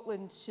that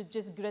Scotland should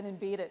just grin and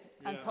bear it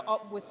and put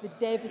up with the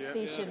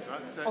devastation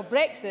of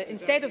Brexit,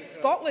 instead of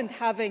Scotland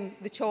having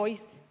the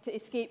choice to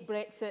escape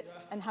Brexit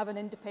and have an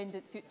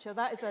independent future.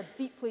 That is a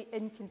deeply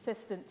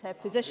inconsistent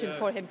position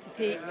for him to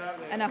take,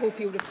 and I hope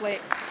he'll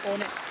reflect on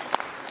it.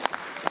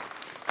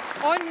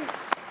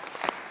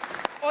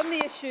 On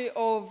the issue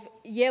of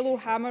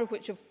Yellowhammer,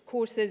 which of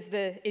course is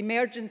the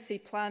emergency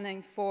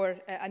planning for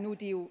a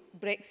no-deal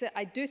Brexit,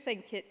 I do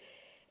think it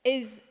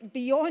is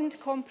beyond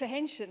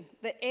comprehension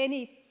that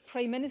any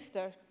Prime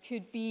Minister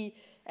could be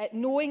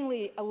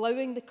knowingly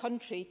allowing the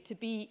country to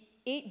be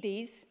 8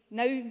 days,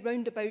 now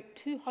round about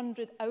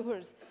 200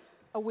 hours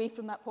away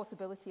from that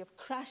possibility of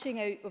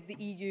crashing out of the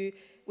EU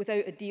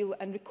without a deal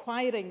and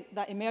requiring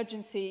that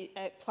emergency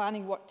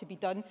planning work to be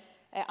done.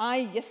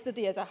 I,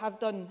 yesterday, as I have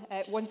done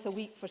once a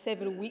week for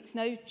several weeks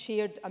now,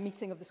 chaired a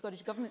meeting of the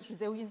Scottish Government's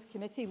Resilience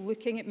Committee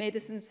looking at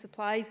medicines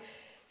supplies,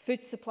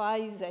 food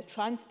supplies,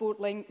 transport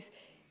links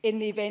in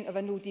the event of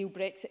a no-deal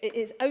Brexit. It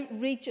is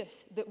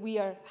outrageous that we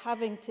are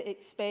having to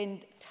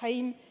expend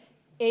time,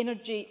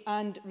 energy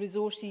and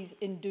resources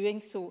in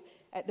doing so.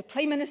 The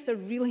Prime Minister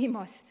really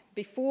must,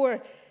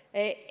 before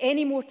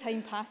any more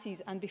time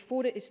passes and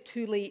before it is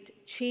too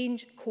late,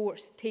 change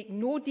course, take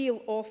no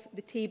deal off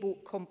the table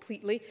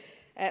completely,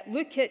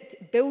 look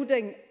at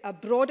building a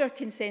broader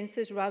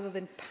consensus rather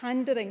than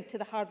pandering to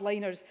the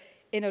hardliners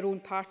in our own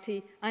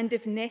party, and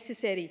if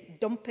necessary,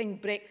 dumping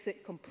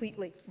Brexit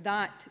completely.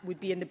 That would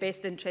be in the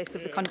best interest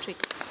of the country.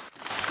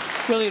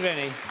 Willie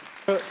Rennie.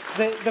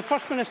 The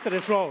First Minister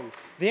is wrong.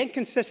 The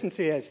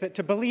inconsistency is that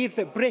to believe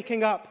that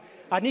breaking up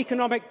an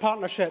economic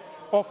partnership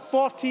of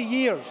 40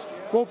 years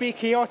will be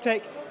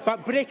chaotic,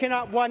 but breaking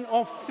up one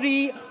of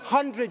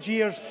 300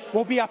 years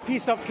will be a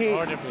piece of cake.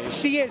 Order, please.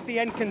 She is the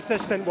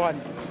inconsistent one.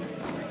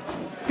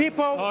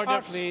 People are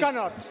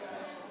scunnered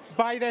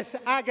by this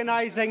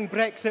agonising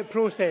Brexit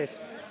process.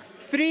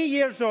 3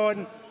 years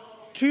on,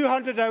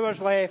 200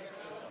 hours left.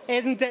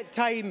 Isn't it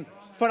time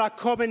for a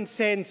common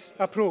sense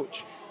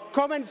approach?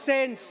 Common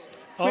sense,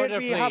 where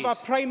we have a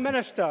Prime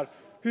Minister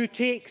who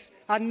takes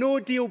a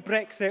no-deal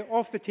Brexit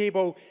off the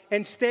table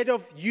instead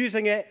of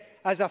using it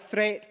as a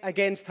threat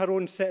against her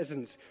own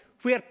citizens.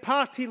 Where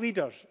party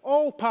leaders,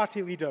 all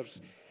party leaders,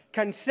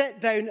 can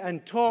sit down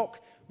and talk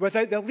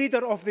without the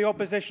leader of the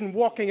opposition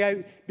walking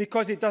out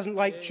because he doesn't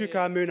like Chuka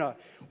Amuna.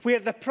 Where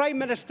the Prime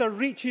Minister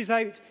reaches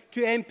out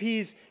to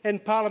MPs in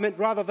Parliament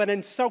rather than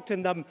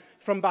insulting them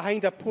from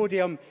behind a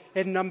podium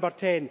in Number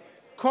 10.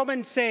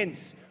 Common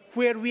sense,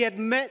 where we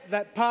admit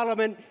that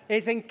Parliament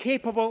is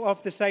incapable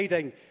of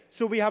deciding,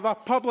 so we have a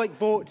public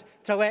vote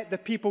to let the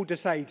people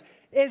decide.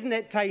 Isn't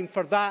it time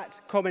for that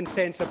common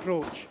sense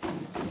approach?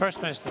 First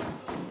Minister.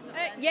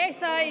 Yes,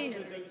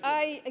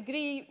 I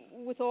agree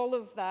with all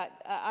of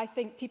that. I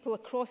think people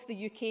across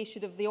the UK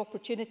should have the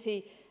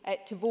opportunity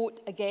to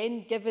vote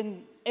again,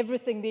 given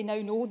everything they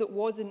now know that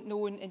wasn't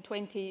known in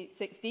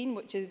 2016,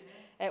 which is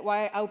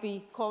why I'll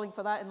be calling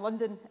for that in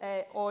London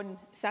on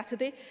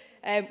Saturday,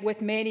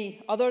 with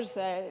many others,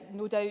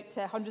 no doubt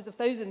hundreds of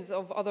thousands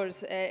of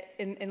others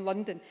in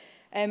London.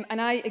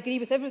 And I agree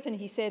with everything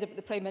he said about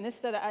the Prime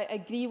Minister. I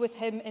agree with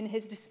him in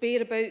his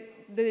despair about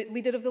the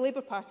leader of the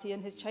Labour Party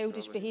and his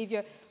childish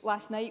behaviour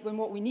last night, when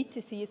what we need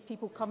to see is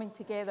people coming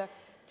together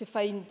to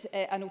find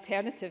an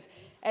alternative.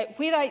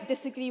 Where I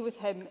disagree with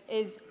him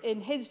is in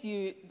his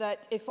view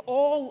that if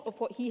all of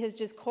what he has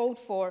just called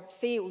for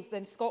fails,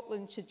 then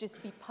Scotland should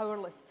just be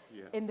powerless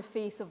in the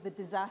face of the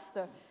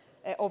disaster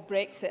of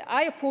Brexit.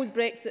 I oppose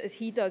Brexit as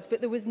he does,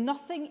 but there was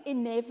nothing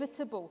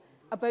inevitable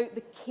about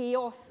the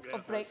chaos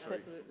of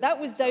Brexit. That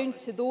was down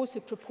to those who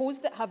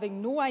proposed it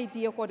having no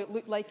idea what it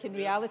looked like in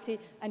reality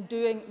and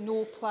doing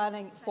no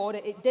planning for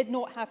it. It did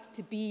not have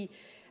to be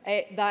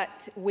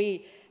that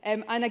way.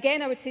 And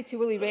again, I would say to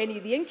Willie Rennie,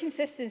 the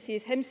inconsistency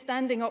is him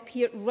standing up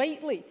here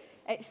rightly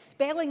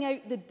spelling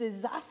out the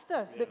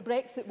disaster that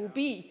Brexit will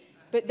be,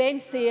 but then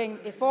saying,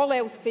 if all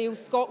else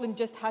fails, Scotland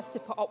just has to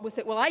put up with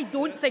it. Well, I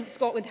don't think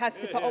Scotland has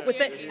to put up with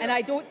it, and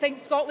I don't think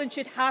Scotland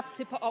should have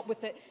to put up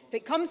with it. If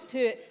it comes to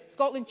it,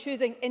 Scotland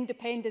choosing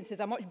independence is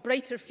a much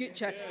brighter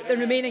future than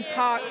remaining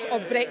part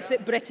of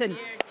Brexit Britain.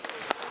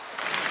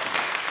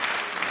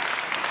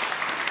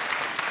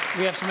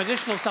 We have some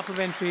additional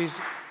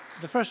supplementaries.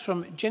 The first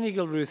from Jenny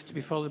Gilruth, to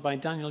be followed by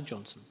Daniel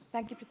Johnson.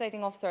 Thank you,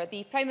 Presiding Officer.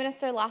 The Prime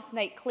Minister last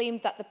night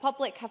claimed that the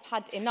public have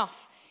had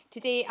enough.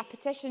 Today, a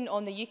petition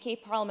on the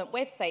UK Parliament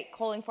website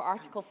calling for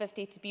Article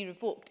 50 to be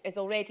revoked is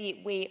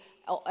already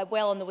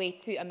well on the way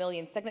to 1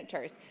 million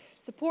signatures.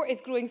 Support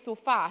is growing so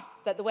fast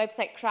that the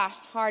website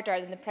crashed harder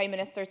than the Prime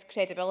Minister's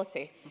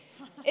credibility.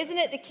 Isn't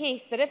it the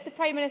case that if the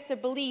Prime Minister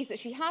believes that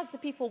she has the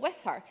people with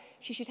her,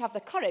 she should have the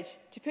courage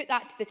to put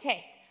that to the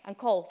test and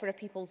call for a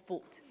people's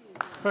vote?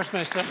 First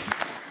Minister.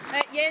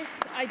 Yes,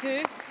 I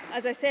do.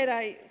 As I said,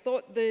 I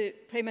thought the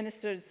Prime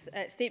Minister's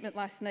statement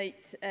last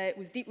night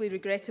was deeply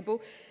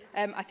regrettable.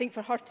 I think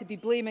for her to be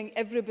blaming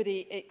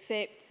everybody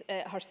except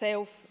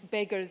herself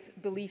beggars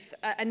belief.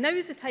 And now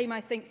is the time,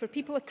 I think, for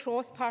people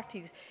across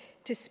parties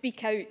to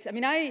speak out. I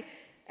mean, I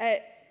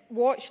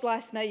watched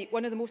last night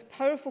one of the most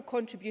powerful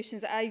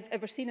contributions that I've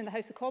ever seen in the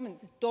House of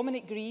Commons.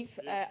 Dominic Grieve,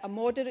 a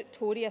moderate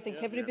Tory, I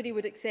think everybody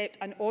would accept,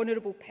 an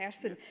honourable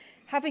person,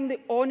 having the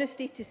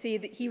honesty to say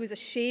that he was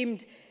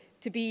ashamed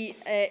to be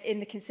in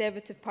the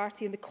Conservative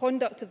Party, and the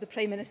conduct of the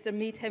Prime Minister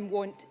made him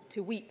want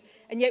to weep.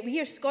 And yet we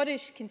hear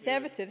Scottish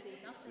Conservatives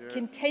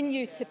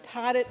continue to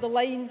parrot the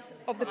lines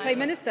of the Prime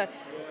Minister.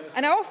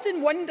 And I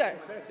often wonder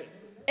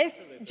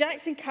if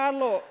Jackson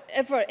Carlaw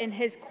ever, in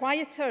his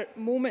quieter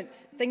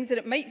moments, thinks that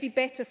it might be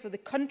better for the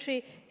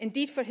country,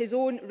 indeed for his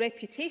own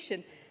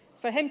reputation,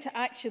 for him to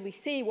actually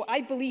say what I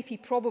believe he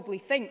probably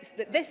thinks,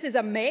 that this is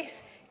a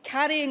mess.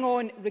 Carrying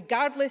on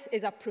regardless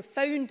is a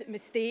profound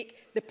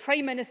mistake. The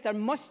Prime Minister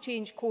must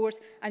change course,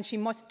 and she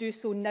must do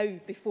so now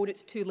before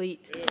it's too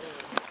late.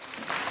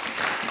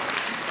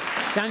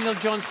 Daniel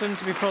Johnson,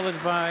 to be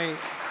followed by...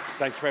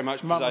 Thank you very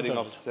much, Presiding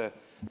Officer.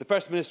 The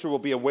First Minister will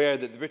be aware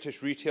that the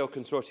British Retail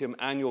Consortium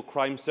annual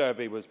crime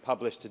survey was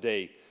published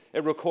today.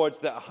 It records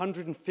that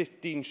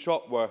 115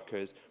 shop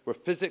workers were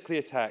physically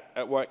attacked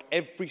at work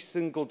every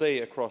single day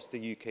across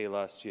the UK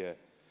last year.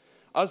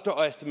 Asda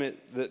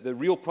estimate that the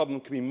real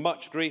problem can be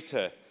much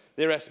greater.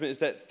 Their estimate is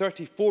that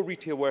 34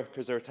 retail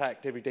workers are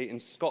attacked every day in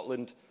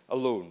Scotland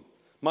alone.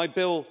 My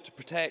bill to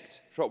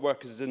protect shop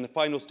workers is in the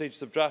final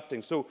stages of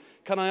drafting. So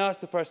can I ask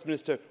the First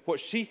Minister what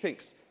she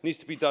thinks needs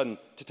to be done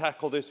to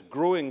tackle this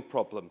growing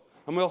problem?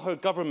 And will her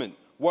government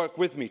work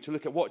with me to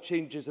look at what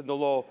changes in the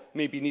law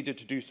may be needed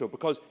to do so?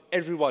 Because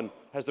everyone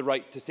has the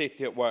right to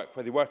safety at work,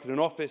 whether they work in an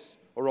office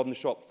or on the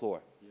shop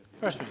floor.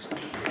 First Minister.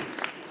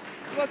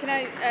 Well, can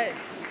I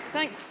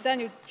thank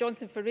Daniel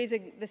Johnson for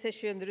raising this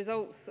issue and the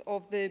results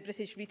of the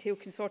British Retail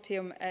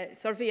Consortium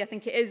survey. I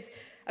think it is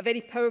a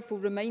very powerful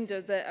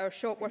reminder that our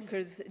shop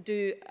workers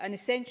do an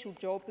essential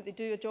job, but they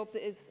do a job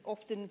that is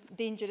often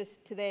dangerous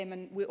to them,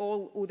 and we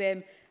all owe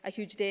them a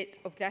huge debt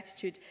of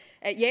gratitude.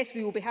 Yes,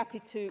 we will be happy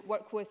to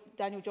work with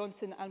Daniel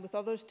Johnson and with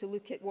others to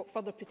look at what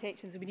further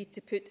protections we need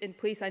to put in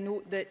place. I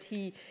note that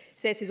he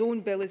says his own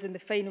bill is in the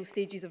final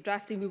stages of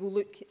drafting. We will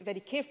look very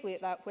carefully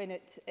at that when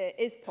it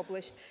is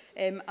published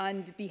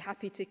and be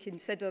happy to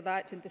consider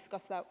that and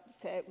discuss that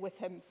with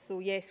him. So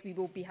yes, we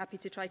will be happy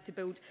to try to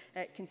build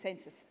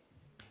consensus.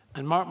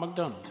 And Mark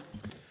MacDonald.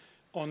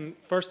 On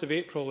 1st of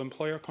April,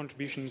 employer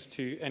contributions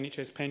to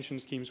NHS pension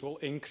schemes will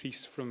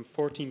increase from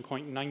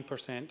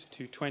 14.9%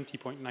 to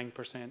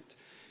 20.9%.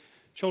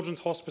 Children's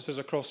hospices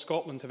across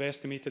Scotland have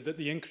estimated that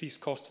the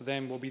increased cost to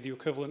them will be the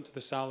equivalent to the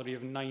salary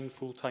of 9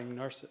 full-time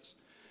nurses.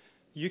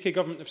 The UK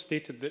Government have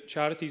stated that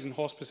charities and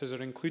hospices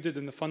are included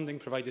in the funding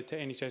provided to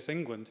NHS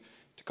England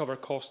to cover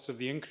costs of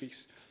the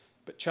increase.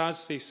 But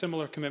Chas say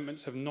similar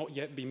commitments have not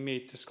yet been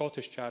made to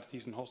Scottish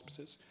charities and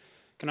hospices.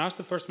 Can I ask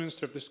the First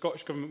Minister if the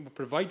Scottish Government will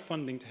provide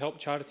funding to help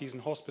charities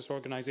and hospice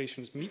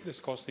organisations meet this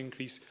cost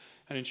increase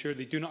and ensure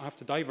they do not have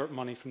to divert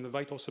money from the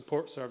vital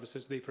support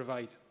services they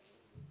provide?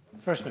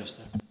 First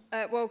Minister.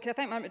 Well, can I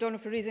thank Mark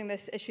MacDonald for raising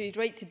this issue? He's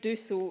right to do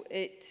so.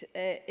 It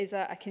is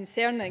a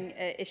concerning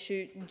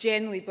issue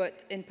generally,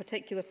 but in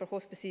particular for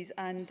hospices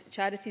and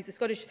charities. The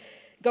Scottish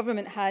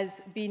Government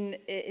has been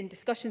in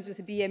discussions with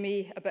the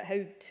BMA about how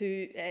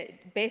to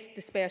best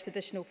disperse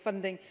additional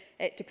funding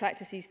to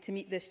practices to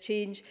meet this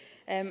change,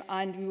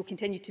 and we will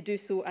continue to do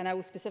so. And I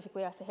will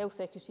specifically ask the Health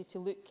Secretary to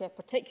look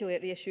particularly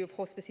at the issue of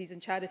hospices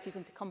and charities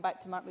and to come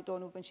back to Mark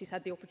MacDonald when she's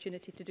had the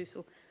opportunity to do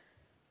so.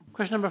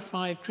 Question number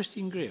 5,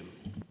 Christine Graham.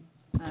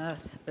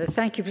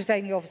 Thank you,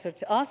 Presiding Officer.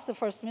 To ask the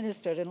First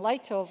Minister, in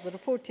light of the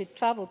reported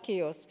travel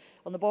chaos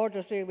on the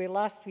Borders Railway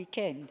last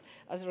weekend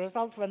as a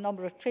result of a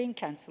number of train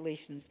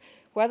cancellations,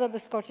 whether the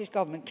Scottish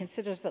Government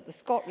considers that the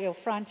ScotRail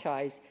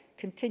franchise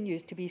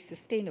continues to be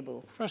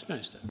sustainable. First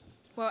Minister.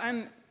 Well,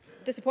 I'm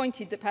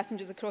disappointed that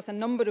passengers across a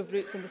number of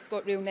routes on the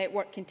ScotRail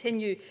network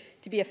continue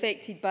to be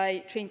affected by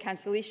train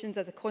cancellations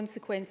as a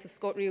consequence of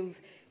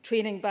ScotRail's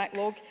training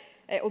backlog.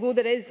 Although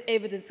there is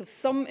evidence of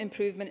some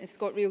improvement in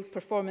ScotRail's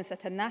performance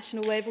at a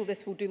national level,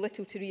 this will do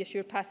little to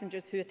reassure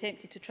passengers who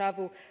attempted to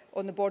travel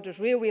on the Borders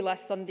Railway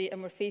last Sunday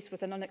and were faced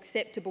with an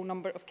unacceptable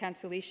number of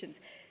cancellations.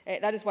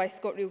 That is why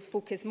ScotRail's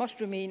focus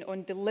must remain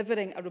on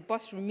delivering a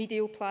robust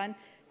remedial plan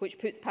which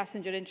puts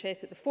passenger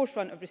interest at the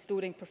forefront of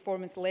restoring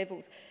performance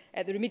levels.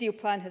 The remedial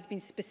plan has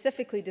been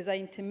specifically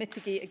designed to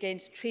mitigate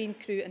against train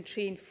crew and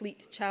train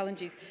fleet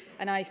challenges,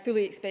 and I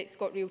fully expect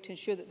ScotRail to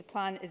ensure that the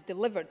plan is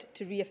delivered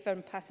to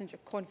reaffirm passenger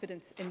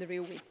confidence in the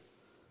railway.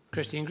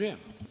 Christine Graham.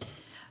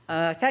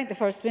 Thank the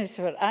First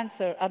Minister for the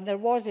answer. And there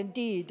was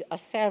indeed a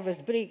service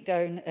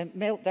breakdown and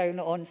meltdown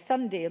on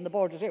Sunday in the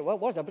Borders Railway. Well,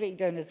 it was a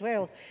breakdown as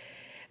well.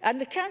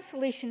 And the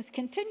cancellations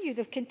continue.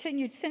 They've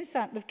continued since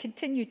that. They've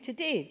continued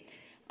today.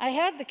 I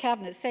heard the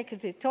Cabinet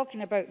Secretary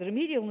talking about the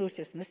remedial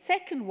notice, and the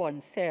second one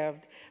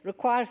served the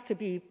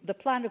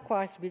plan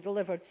requires to be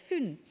delivered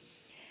soon.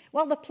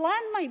 Well, the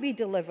plan might be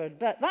delivered,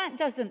 but that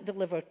doesn't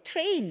deliver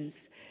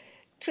trains.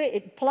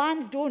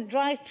 Plans don't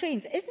drive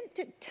trains. Isn't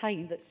it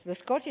time that the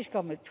Scottish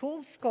Government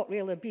told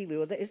ScotRail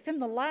Abellio that it's in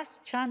the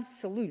last chance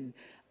saloon?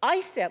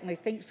 I certainly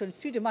think so, and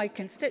so do my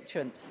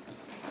constituents.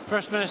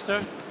 First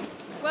Minister.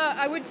 Well,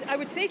 I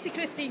would say to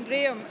Christine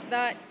Graham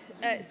that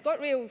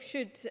ScotRail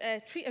should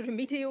treat a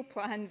remedial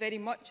plan very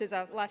much as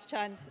a last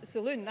chance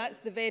saloon. That's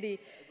the very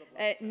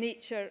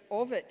nature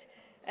of it.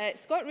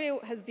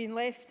 ScotRail has been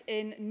left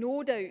in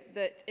no doubt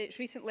that its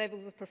recent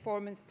levels of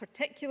performance,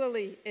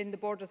 particularly in the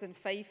Borders and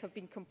Fife, have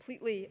been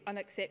completely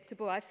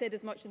unacceptable. I've said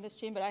as much in this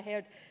chamber. I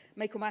heard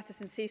Michael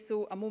Matheson say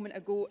so a moment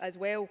ago as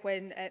well,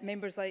 when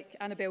members like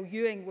Annabel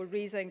Ewing were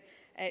raising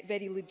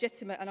very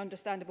legitimate and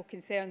understandable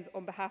concerns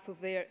on behalf of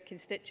their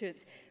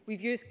constituents.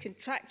 We've used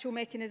contractual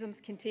mechanisms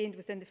contained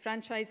within the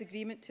franchise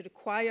agreement to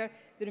require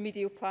the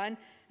remedial plan,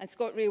 and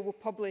ScotRail will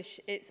publish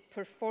its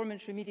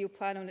performance remedial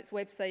plan on its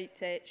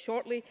website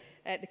shortly.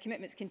 The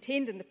commitments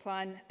contained in the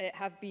plan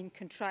have been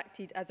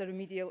contracted as a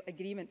remedial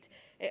agreement.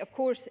 Of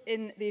course,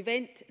 in the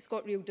event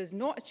ScotRail does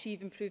not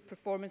achieve improved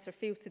performance or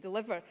fails to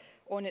deliver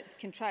on its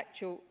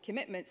contractual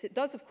commitments, it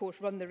does, of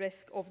course, run the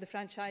risk of the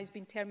franchise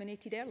being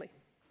terminated early.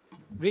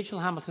 Rachel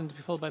Hamilton to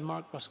be followed by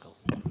Mark Ruskell.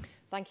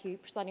 Thank you,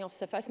 Presiding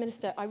Officer. First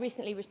Minister, I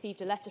recently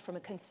received a letter from a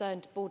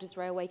concerned Borders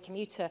Railway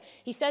commuter.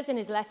 He says in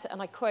his letter,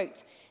 and I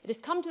quote, "It has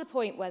come to the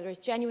point where there is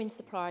genuine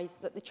surprise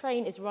that the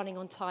train is running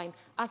on time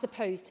as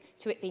opposed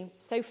to it being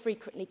so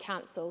frequently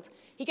cancelled."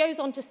 He goes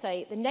on to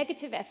say, "The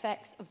negative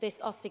effects of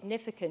this are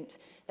significant.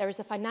 There is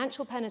a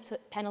financial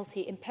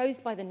penalty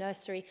imposed by the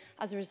nursery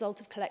as a result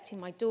of collecting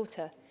my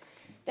daughter.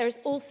 There is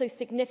also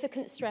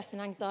significant stress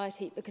and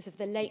anxiety because of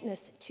the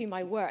lateness to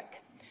my work."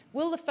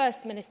 Will the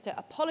First Minister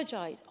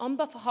apologise on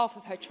behalf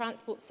of her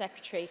Transport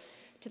Secretary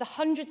to the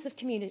hundreds of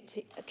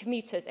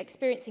commuters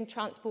experiencing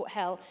transport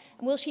hell?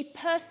 And will she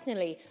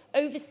personally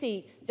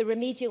oversee the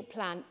remedial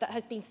plan that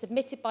has been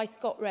submitted by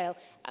ScotRail,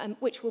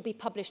 which will be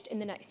published in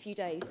the next few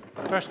days?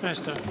 First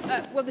Minister.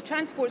 Well, the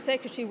Transport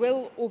Secretary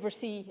will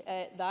oversee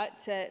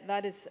that.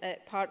 That is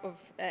part of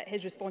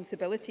his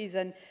responsibilities,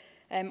 and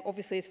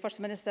obviously, as First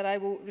Minister, I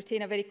will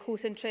retain a very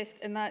close interest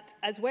in that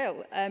as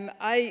well.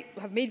 I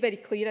have made very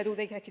clear, I don't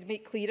think I could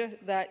make clearer,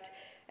 that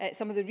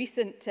some of the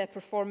recent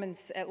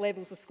performance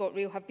levels of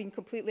ScotRail have been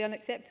completely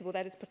unacceptable.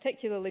 That is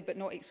particularly, but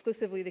not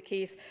exclusively, the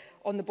case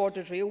on the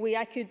Borders Railway.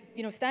 I could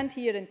stand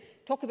here and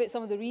talk about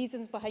some of the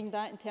reasons behind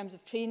that in terms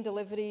of train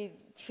delivery,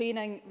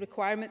 training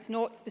requirements,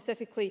 not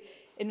specifically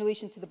in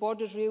relation to the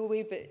Borders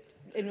Railway, but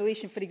in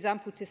relation, for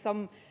example, to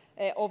some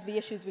of the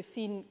issues we've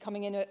seen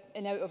coming in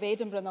and out of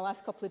Edinburgh in the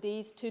last couple of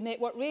days to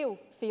Network Rail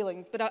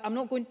failings. But I'm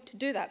not going to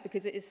do that,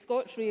 because it is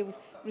ScotRail's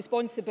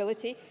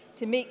responsibility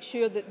to make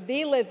sure that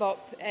they live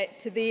up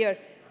to their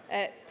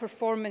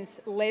performance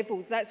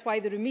levels. That's why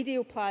the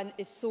remedial plan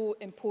is so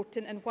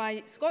important, and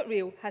why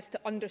ScotRail has to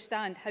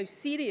understand how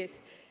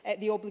serious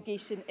the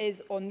obligation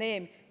is on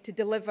them to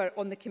deliver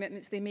on the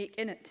commitments they make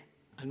in it.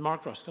 And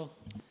Mark Ruskell.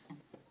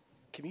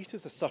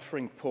 Commuters are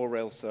suffering poor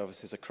rail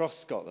services across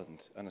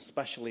Scotland, and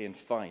especially in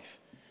Fife.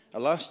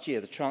 Last year,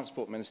 the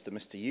Transport Minister,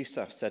 Mr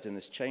Yousaf, said in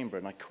this chamber,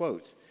 and I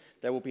quote,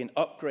 "There will be an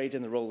upgrade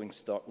in the rolling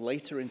stock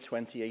later in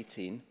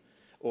 2018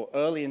 or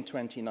early in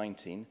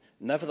 2019.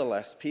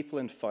 Nevertheless, people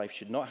in Fife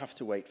should not have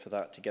to wait for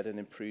that to get an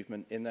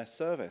improvement in their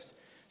service."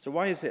 So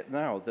why is it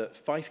now that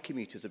Fife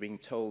commuters are being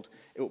told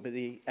it will be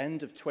the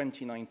end of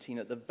 2019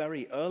 at the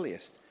very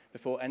earliest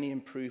before any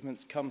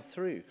improvements come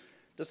through?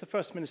 Does the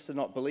First Minister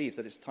not believe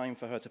that it's time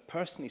for her to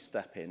personally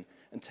step in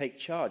and take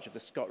charge of the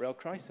ScotRail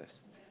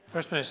crisis?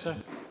 First Minister.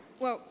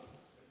 Well,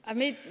 I've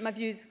made my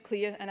views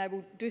clear, and I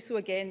will do so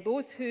again.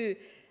 Those who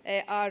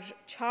are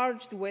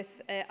charged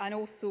with and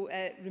also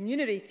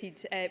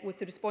remunerated with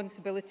the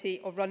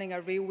responsibility of running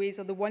our railways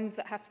are the ones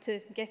that have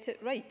to get it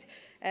right.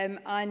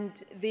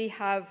 And they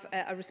have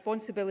a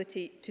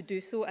responsibility to do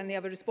so, and they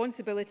have a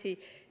responsibility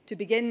to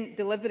begin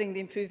delivering the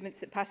improvements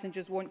that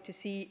passengers want to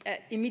see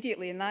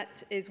immediately, and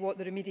that is what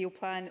the remedial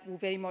plan will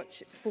very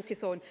much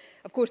focus on.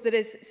 Of course, there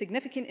is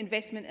significant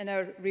investment in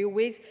our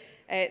railways.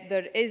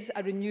 There is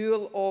a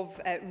renewal of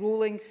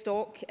rolling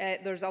stock.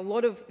 There's a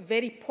lot of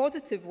very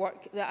positive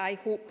work that I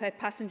hope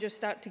passengers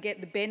start to get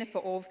the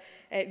benefit of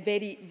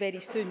very, very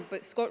soon.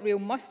 But ScotRail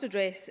must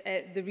address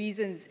the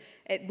reasons,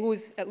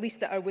 those at least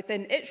that are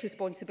within its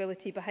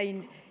responsibility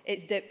behind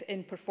its dip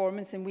in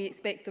performance, and we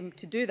expect them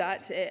to do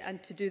that,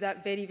 and to do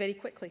that very, very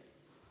quickly.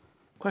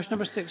 Question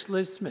number 6,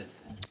 Liz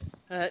Smith.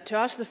 To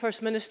ask the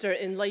First Minister,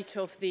 in light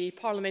of the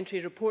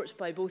parliamentary reports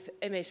by both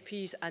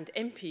MSPs and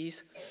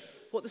MPs,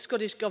 what the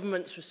Scottish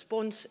Government's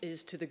response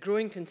is to the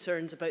growing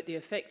concerns about the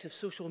effect of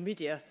social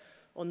media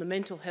on the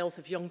mental health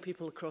of young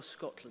people across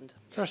Scotland.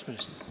 First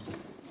Minister.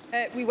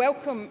 We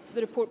welcome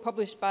the report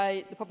published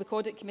by the Public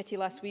Audit Committee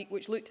last week,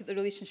 which looked at the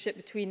relationship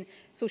between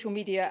social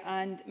media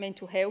and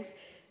mental health.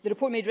 The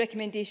report made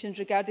recommendations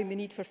regarding the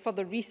need for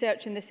further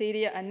research in this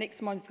area, and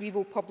next month we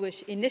will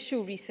publish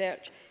initial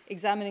research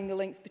examining the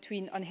links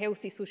between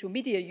unhealthy social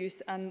media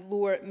use and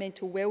lower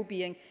mental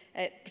well-being,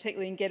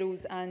 particularly in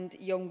girls and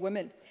young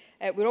women.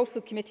 We're also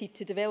committed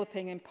to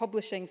developing and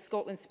publishing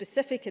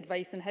Scotland-specific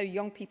advice on how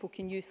young people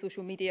can use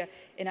social media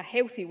in a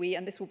healthy way,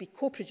 and this will be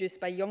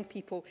co-produced by young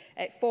people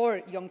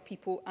for young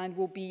people, and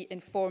will be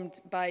informed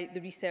by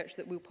the research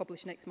that we'll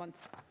publish next month.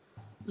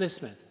 Liz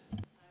Smith.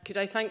 Could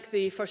I thank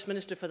the First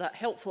Minister for that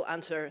helpful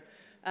answer?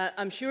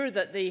 I'm sure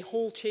that the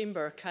whole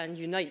chamber can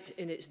unite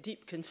in its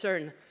deep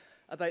concern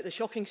about the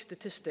shocking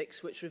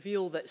statistics which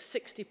reveal that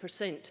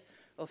 60%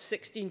 of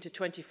 16 to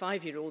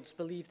 25-year-olds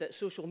believe that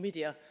social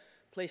media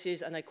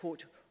places, and I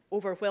quote,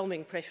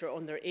 overwhelming pressure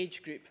on their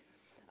age group,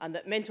 and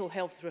that mental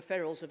health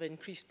referrals have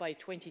increased by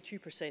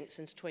 22%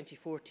 since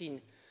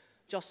 2014.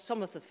 Just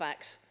some of the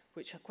facts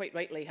which quite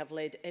rightly have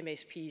led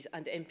MSPs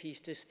and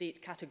MPs to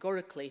state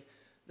categorically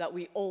that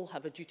we all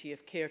have a duty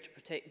of care to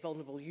protect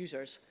vulnerable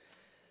users.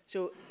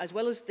 So, as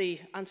well as the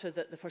answer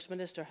that the First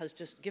Minister has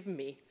just given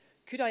me,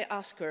 could I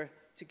ask her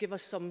to give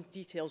us some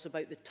details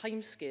about the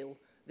timescale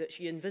that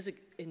she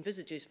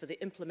envisages for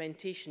the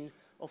implementation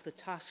of the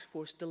Task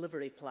Force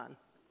delivery plan?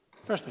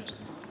 First Minister.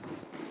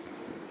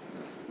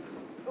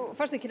 Well,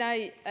 firstly, can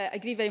I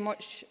agree very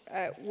much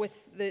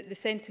with the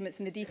sentiments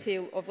and the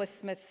detail of Liz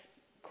Smith's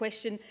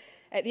question.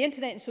 The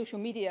internet and social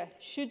media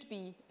should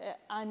be,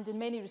 and in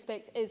many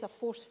respects is, a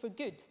force for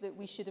good that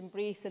we should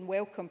embrace and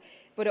welcome.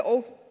 But it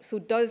also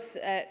does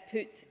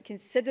put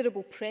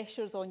considerable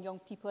pressures on young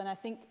people, and I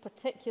think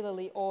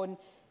particularly on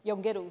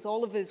young girls.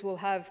 All of us will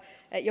have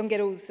young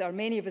girls, or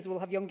many of us will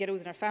have young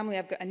girls in our family.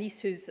 I've got a niece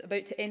who's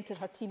about to enter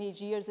her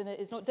teenage years, and it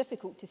is not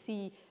difficult to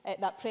see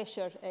that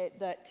pressure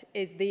that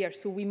is there.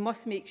 So we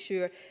must make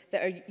sure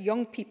that our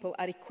young people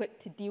are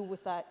equipped to deal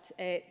with that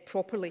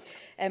properly.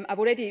 I've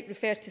already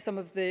referred to some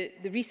of the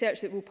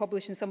research that we'll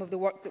publish and some of the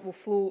work that will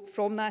flow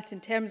from that. In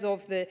terms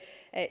of the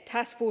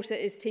task force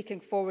that is taking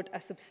forward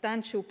a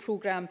substantial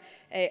programme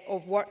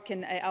of work,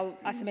 and I'll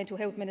ask the Mental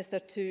Health Minister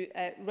to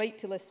write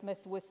to Liz Smith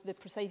with the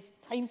precise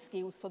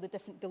timescales for the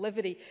different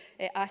delivery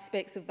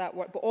aspects of that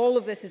work. But all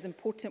of this is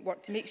important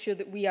work to make sure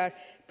that we are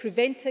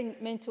preventing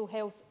mental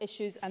health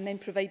issues and then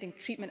providing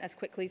treatment as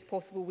quickly as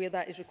possible where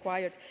that is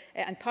required.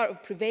 And part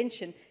of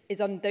prevention is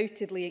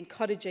undoubtedly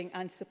encouraging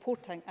and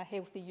supporting a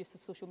healthy use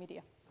of social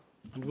media.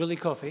 And Willie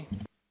Coffey.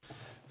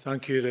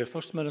 Thank you. The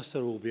First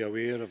Minister will be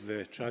aware of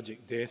the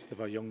tragic death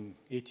of a young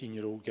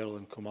 18-year-old girl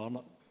in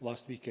Kilmarnock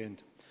last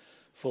weekend,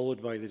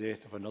 followed by the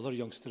death of another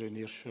youngster in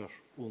Ayrshire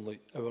only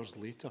hours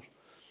later.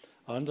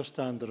 I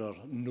understand there are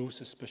no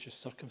suspicious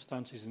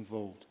circumstances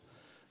involved,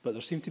 but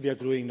there seem to be a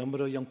growing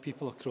number of young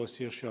people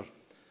across Ayrshire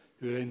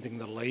who are ending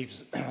their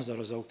lives as a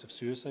result of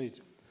suicide.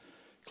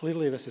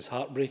 Clearly, this is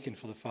heartbreaking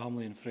for the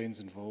family and friends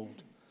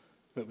involved,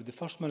 but would the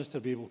First Minister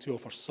be able to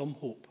offer some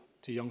hope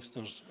to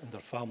youngsters and their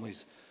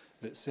families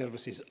that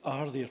services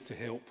are there to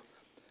help,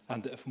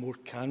 and that if more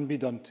can be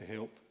done to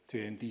help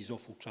to end these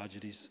awful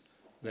tragedies,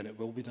 then it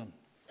will be done?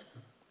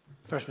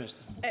 First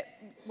Minister.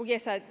 Well,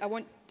 yes, I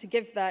want to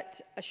give that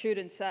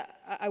assurance.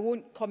 I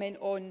won't comment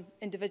on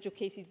individual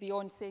cases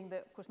beyond saying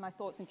that, of course, my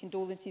thoughts and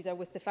condolences are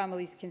with the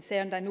families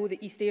concerned. I know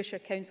the East Ayrshire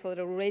Council are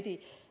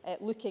already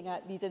looking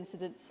at these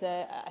incidents,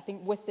 I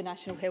think, with the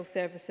National Health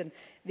Service, and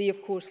they,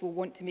 of course, will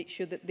want to make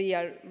sure that they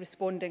are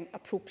responding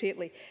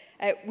appropriately.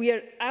 We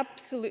are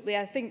absolutely,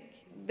 I think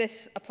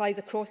this applies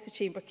across the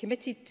Chamber,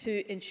 committed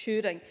to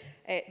ensuring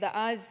that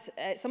as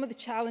some of the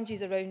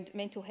challenges around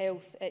mental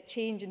health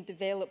change and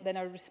develop, then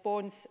our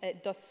response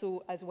does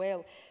so as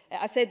well.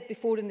 I've said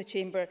before in the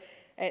Chamber,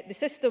 the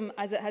system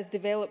as it has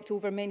developed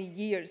over many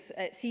years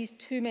sees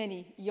too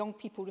many young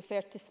people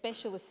referred to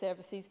specialist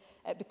services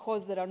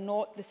because there are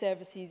not the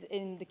services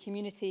in the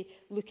community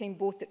looking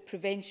both at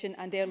prevention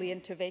and early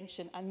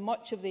intervention. And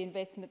much of the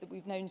investment that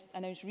we've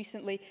announced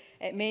recently,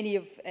 many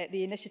of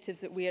the initiatives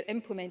that we are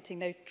implementing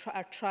now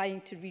are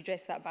trying to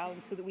redress that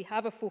balance so that we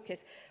have a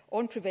focus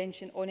on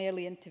prevention, on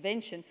early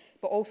intervention,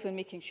 but also in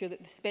making sure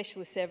that the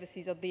specialist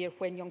services are there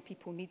when young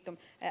people need them.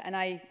 And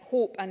I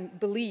hope and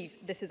believe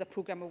this is a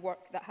programme of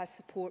work that has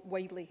support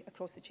widely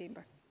across the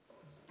Chamber.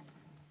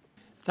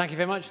 Thank you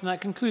very much. And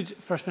that concludes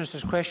First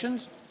Minister's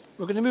questions.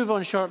 We're going to move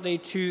on shortly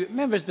to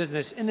members'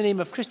 business in the name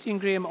of Christine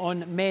Graham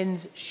on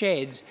men's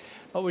sheds.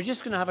 But we're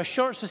just going to have a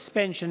short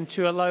suspension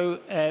to allow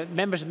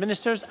members and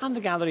ministers and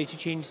the gallery to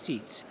change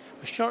seats.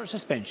 A short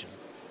suspension.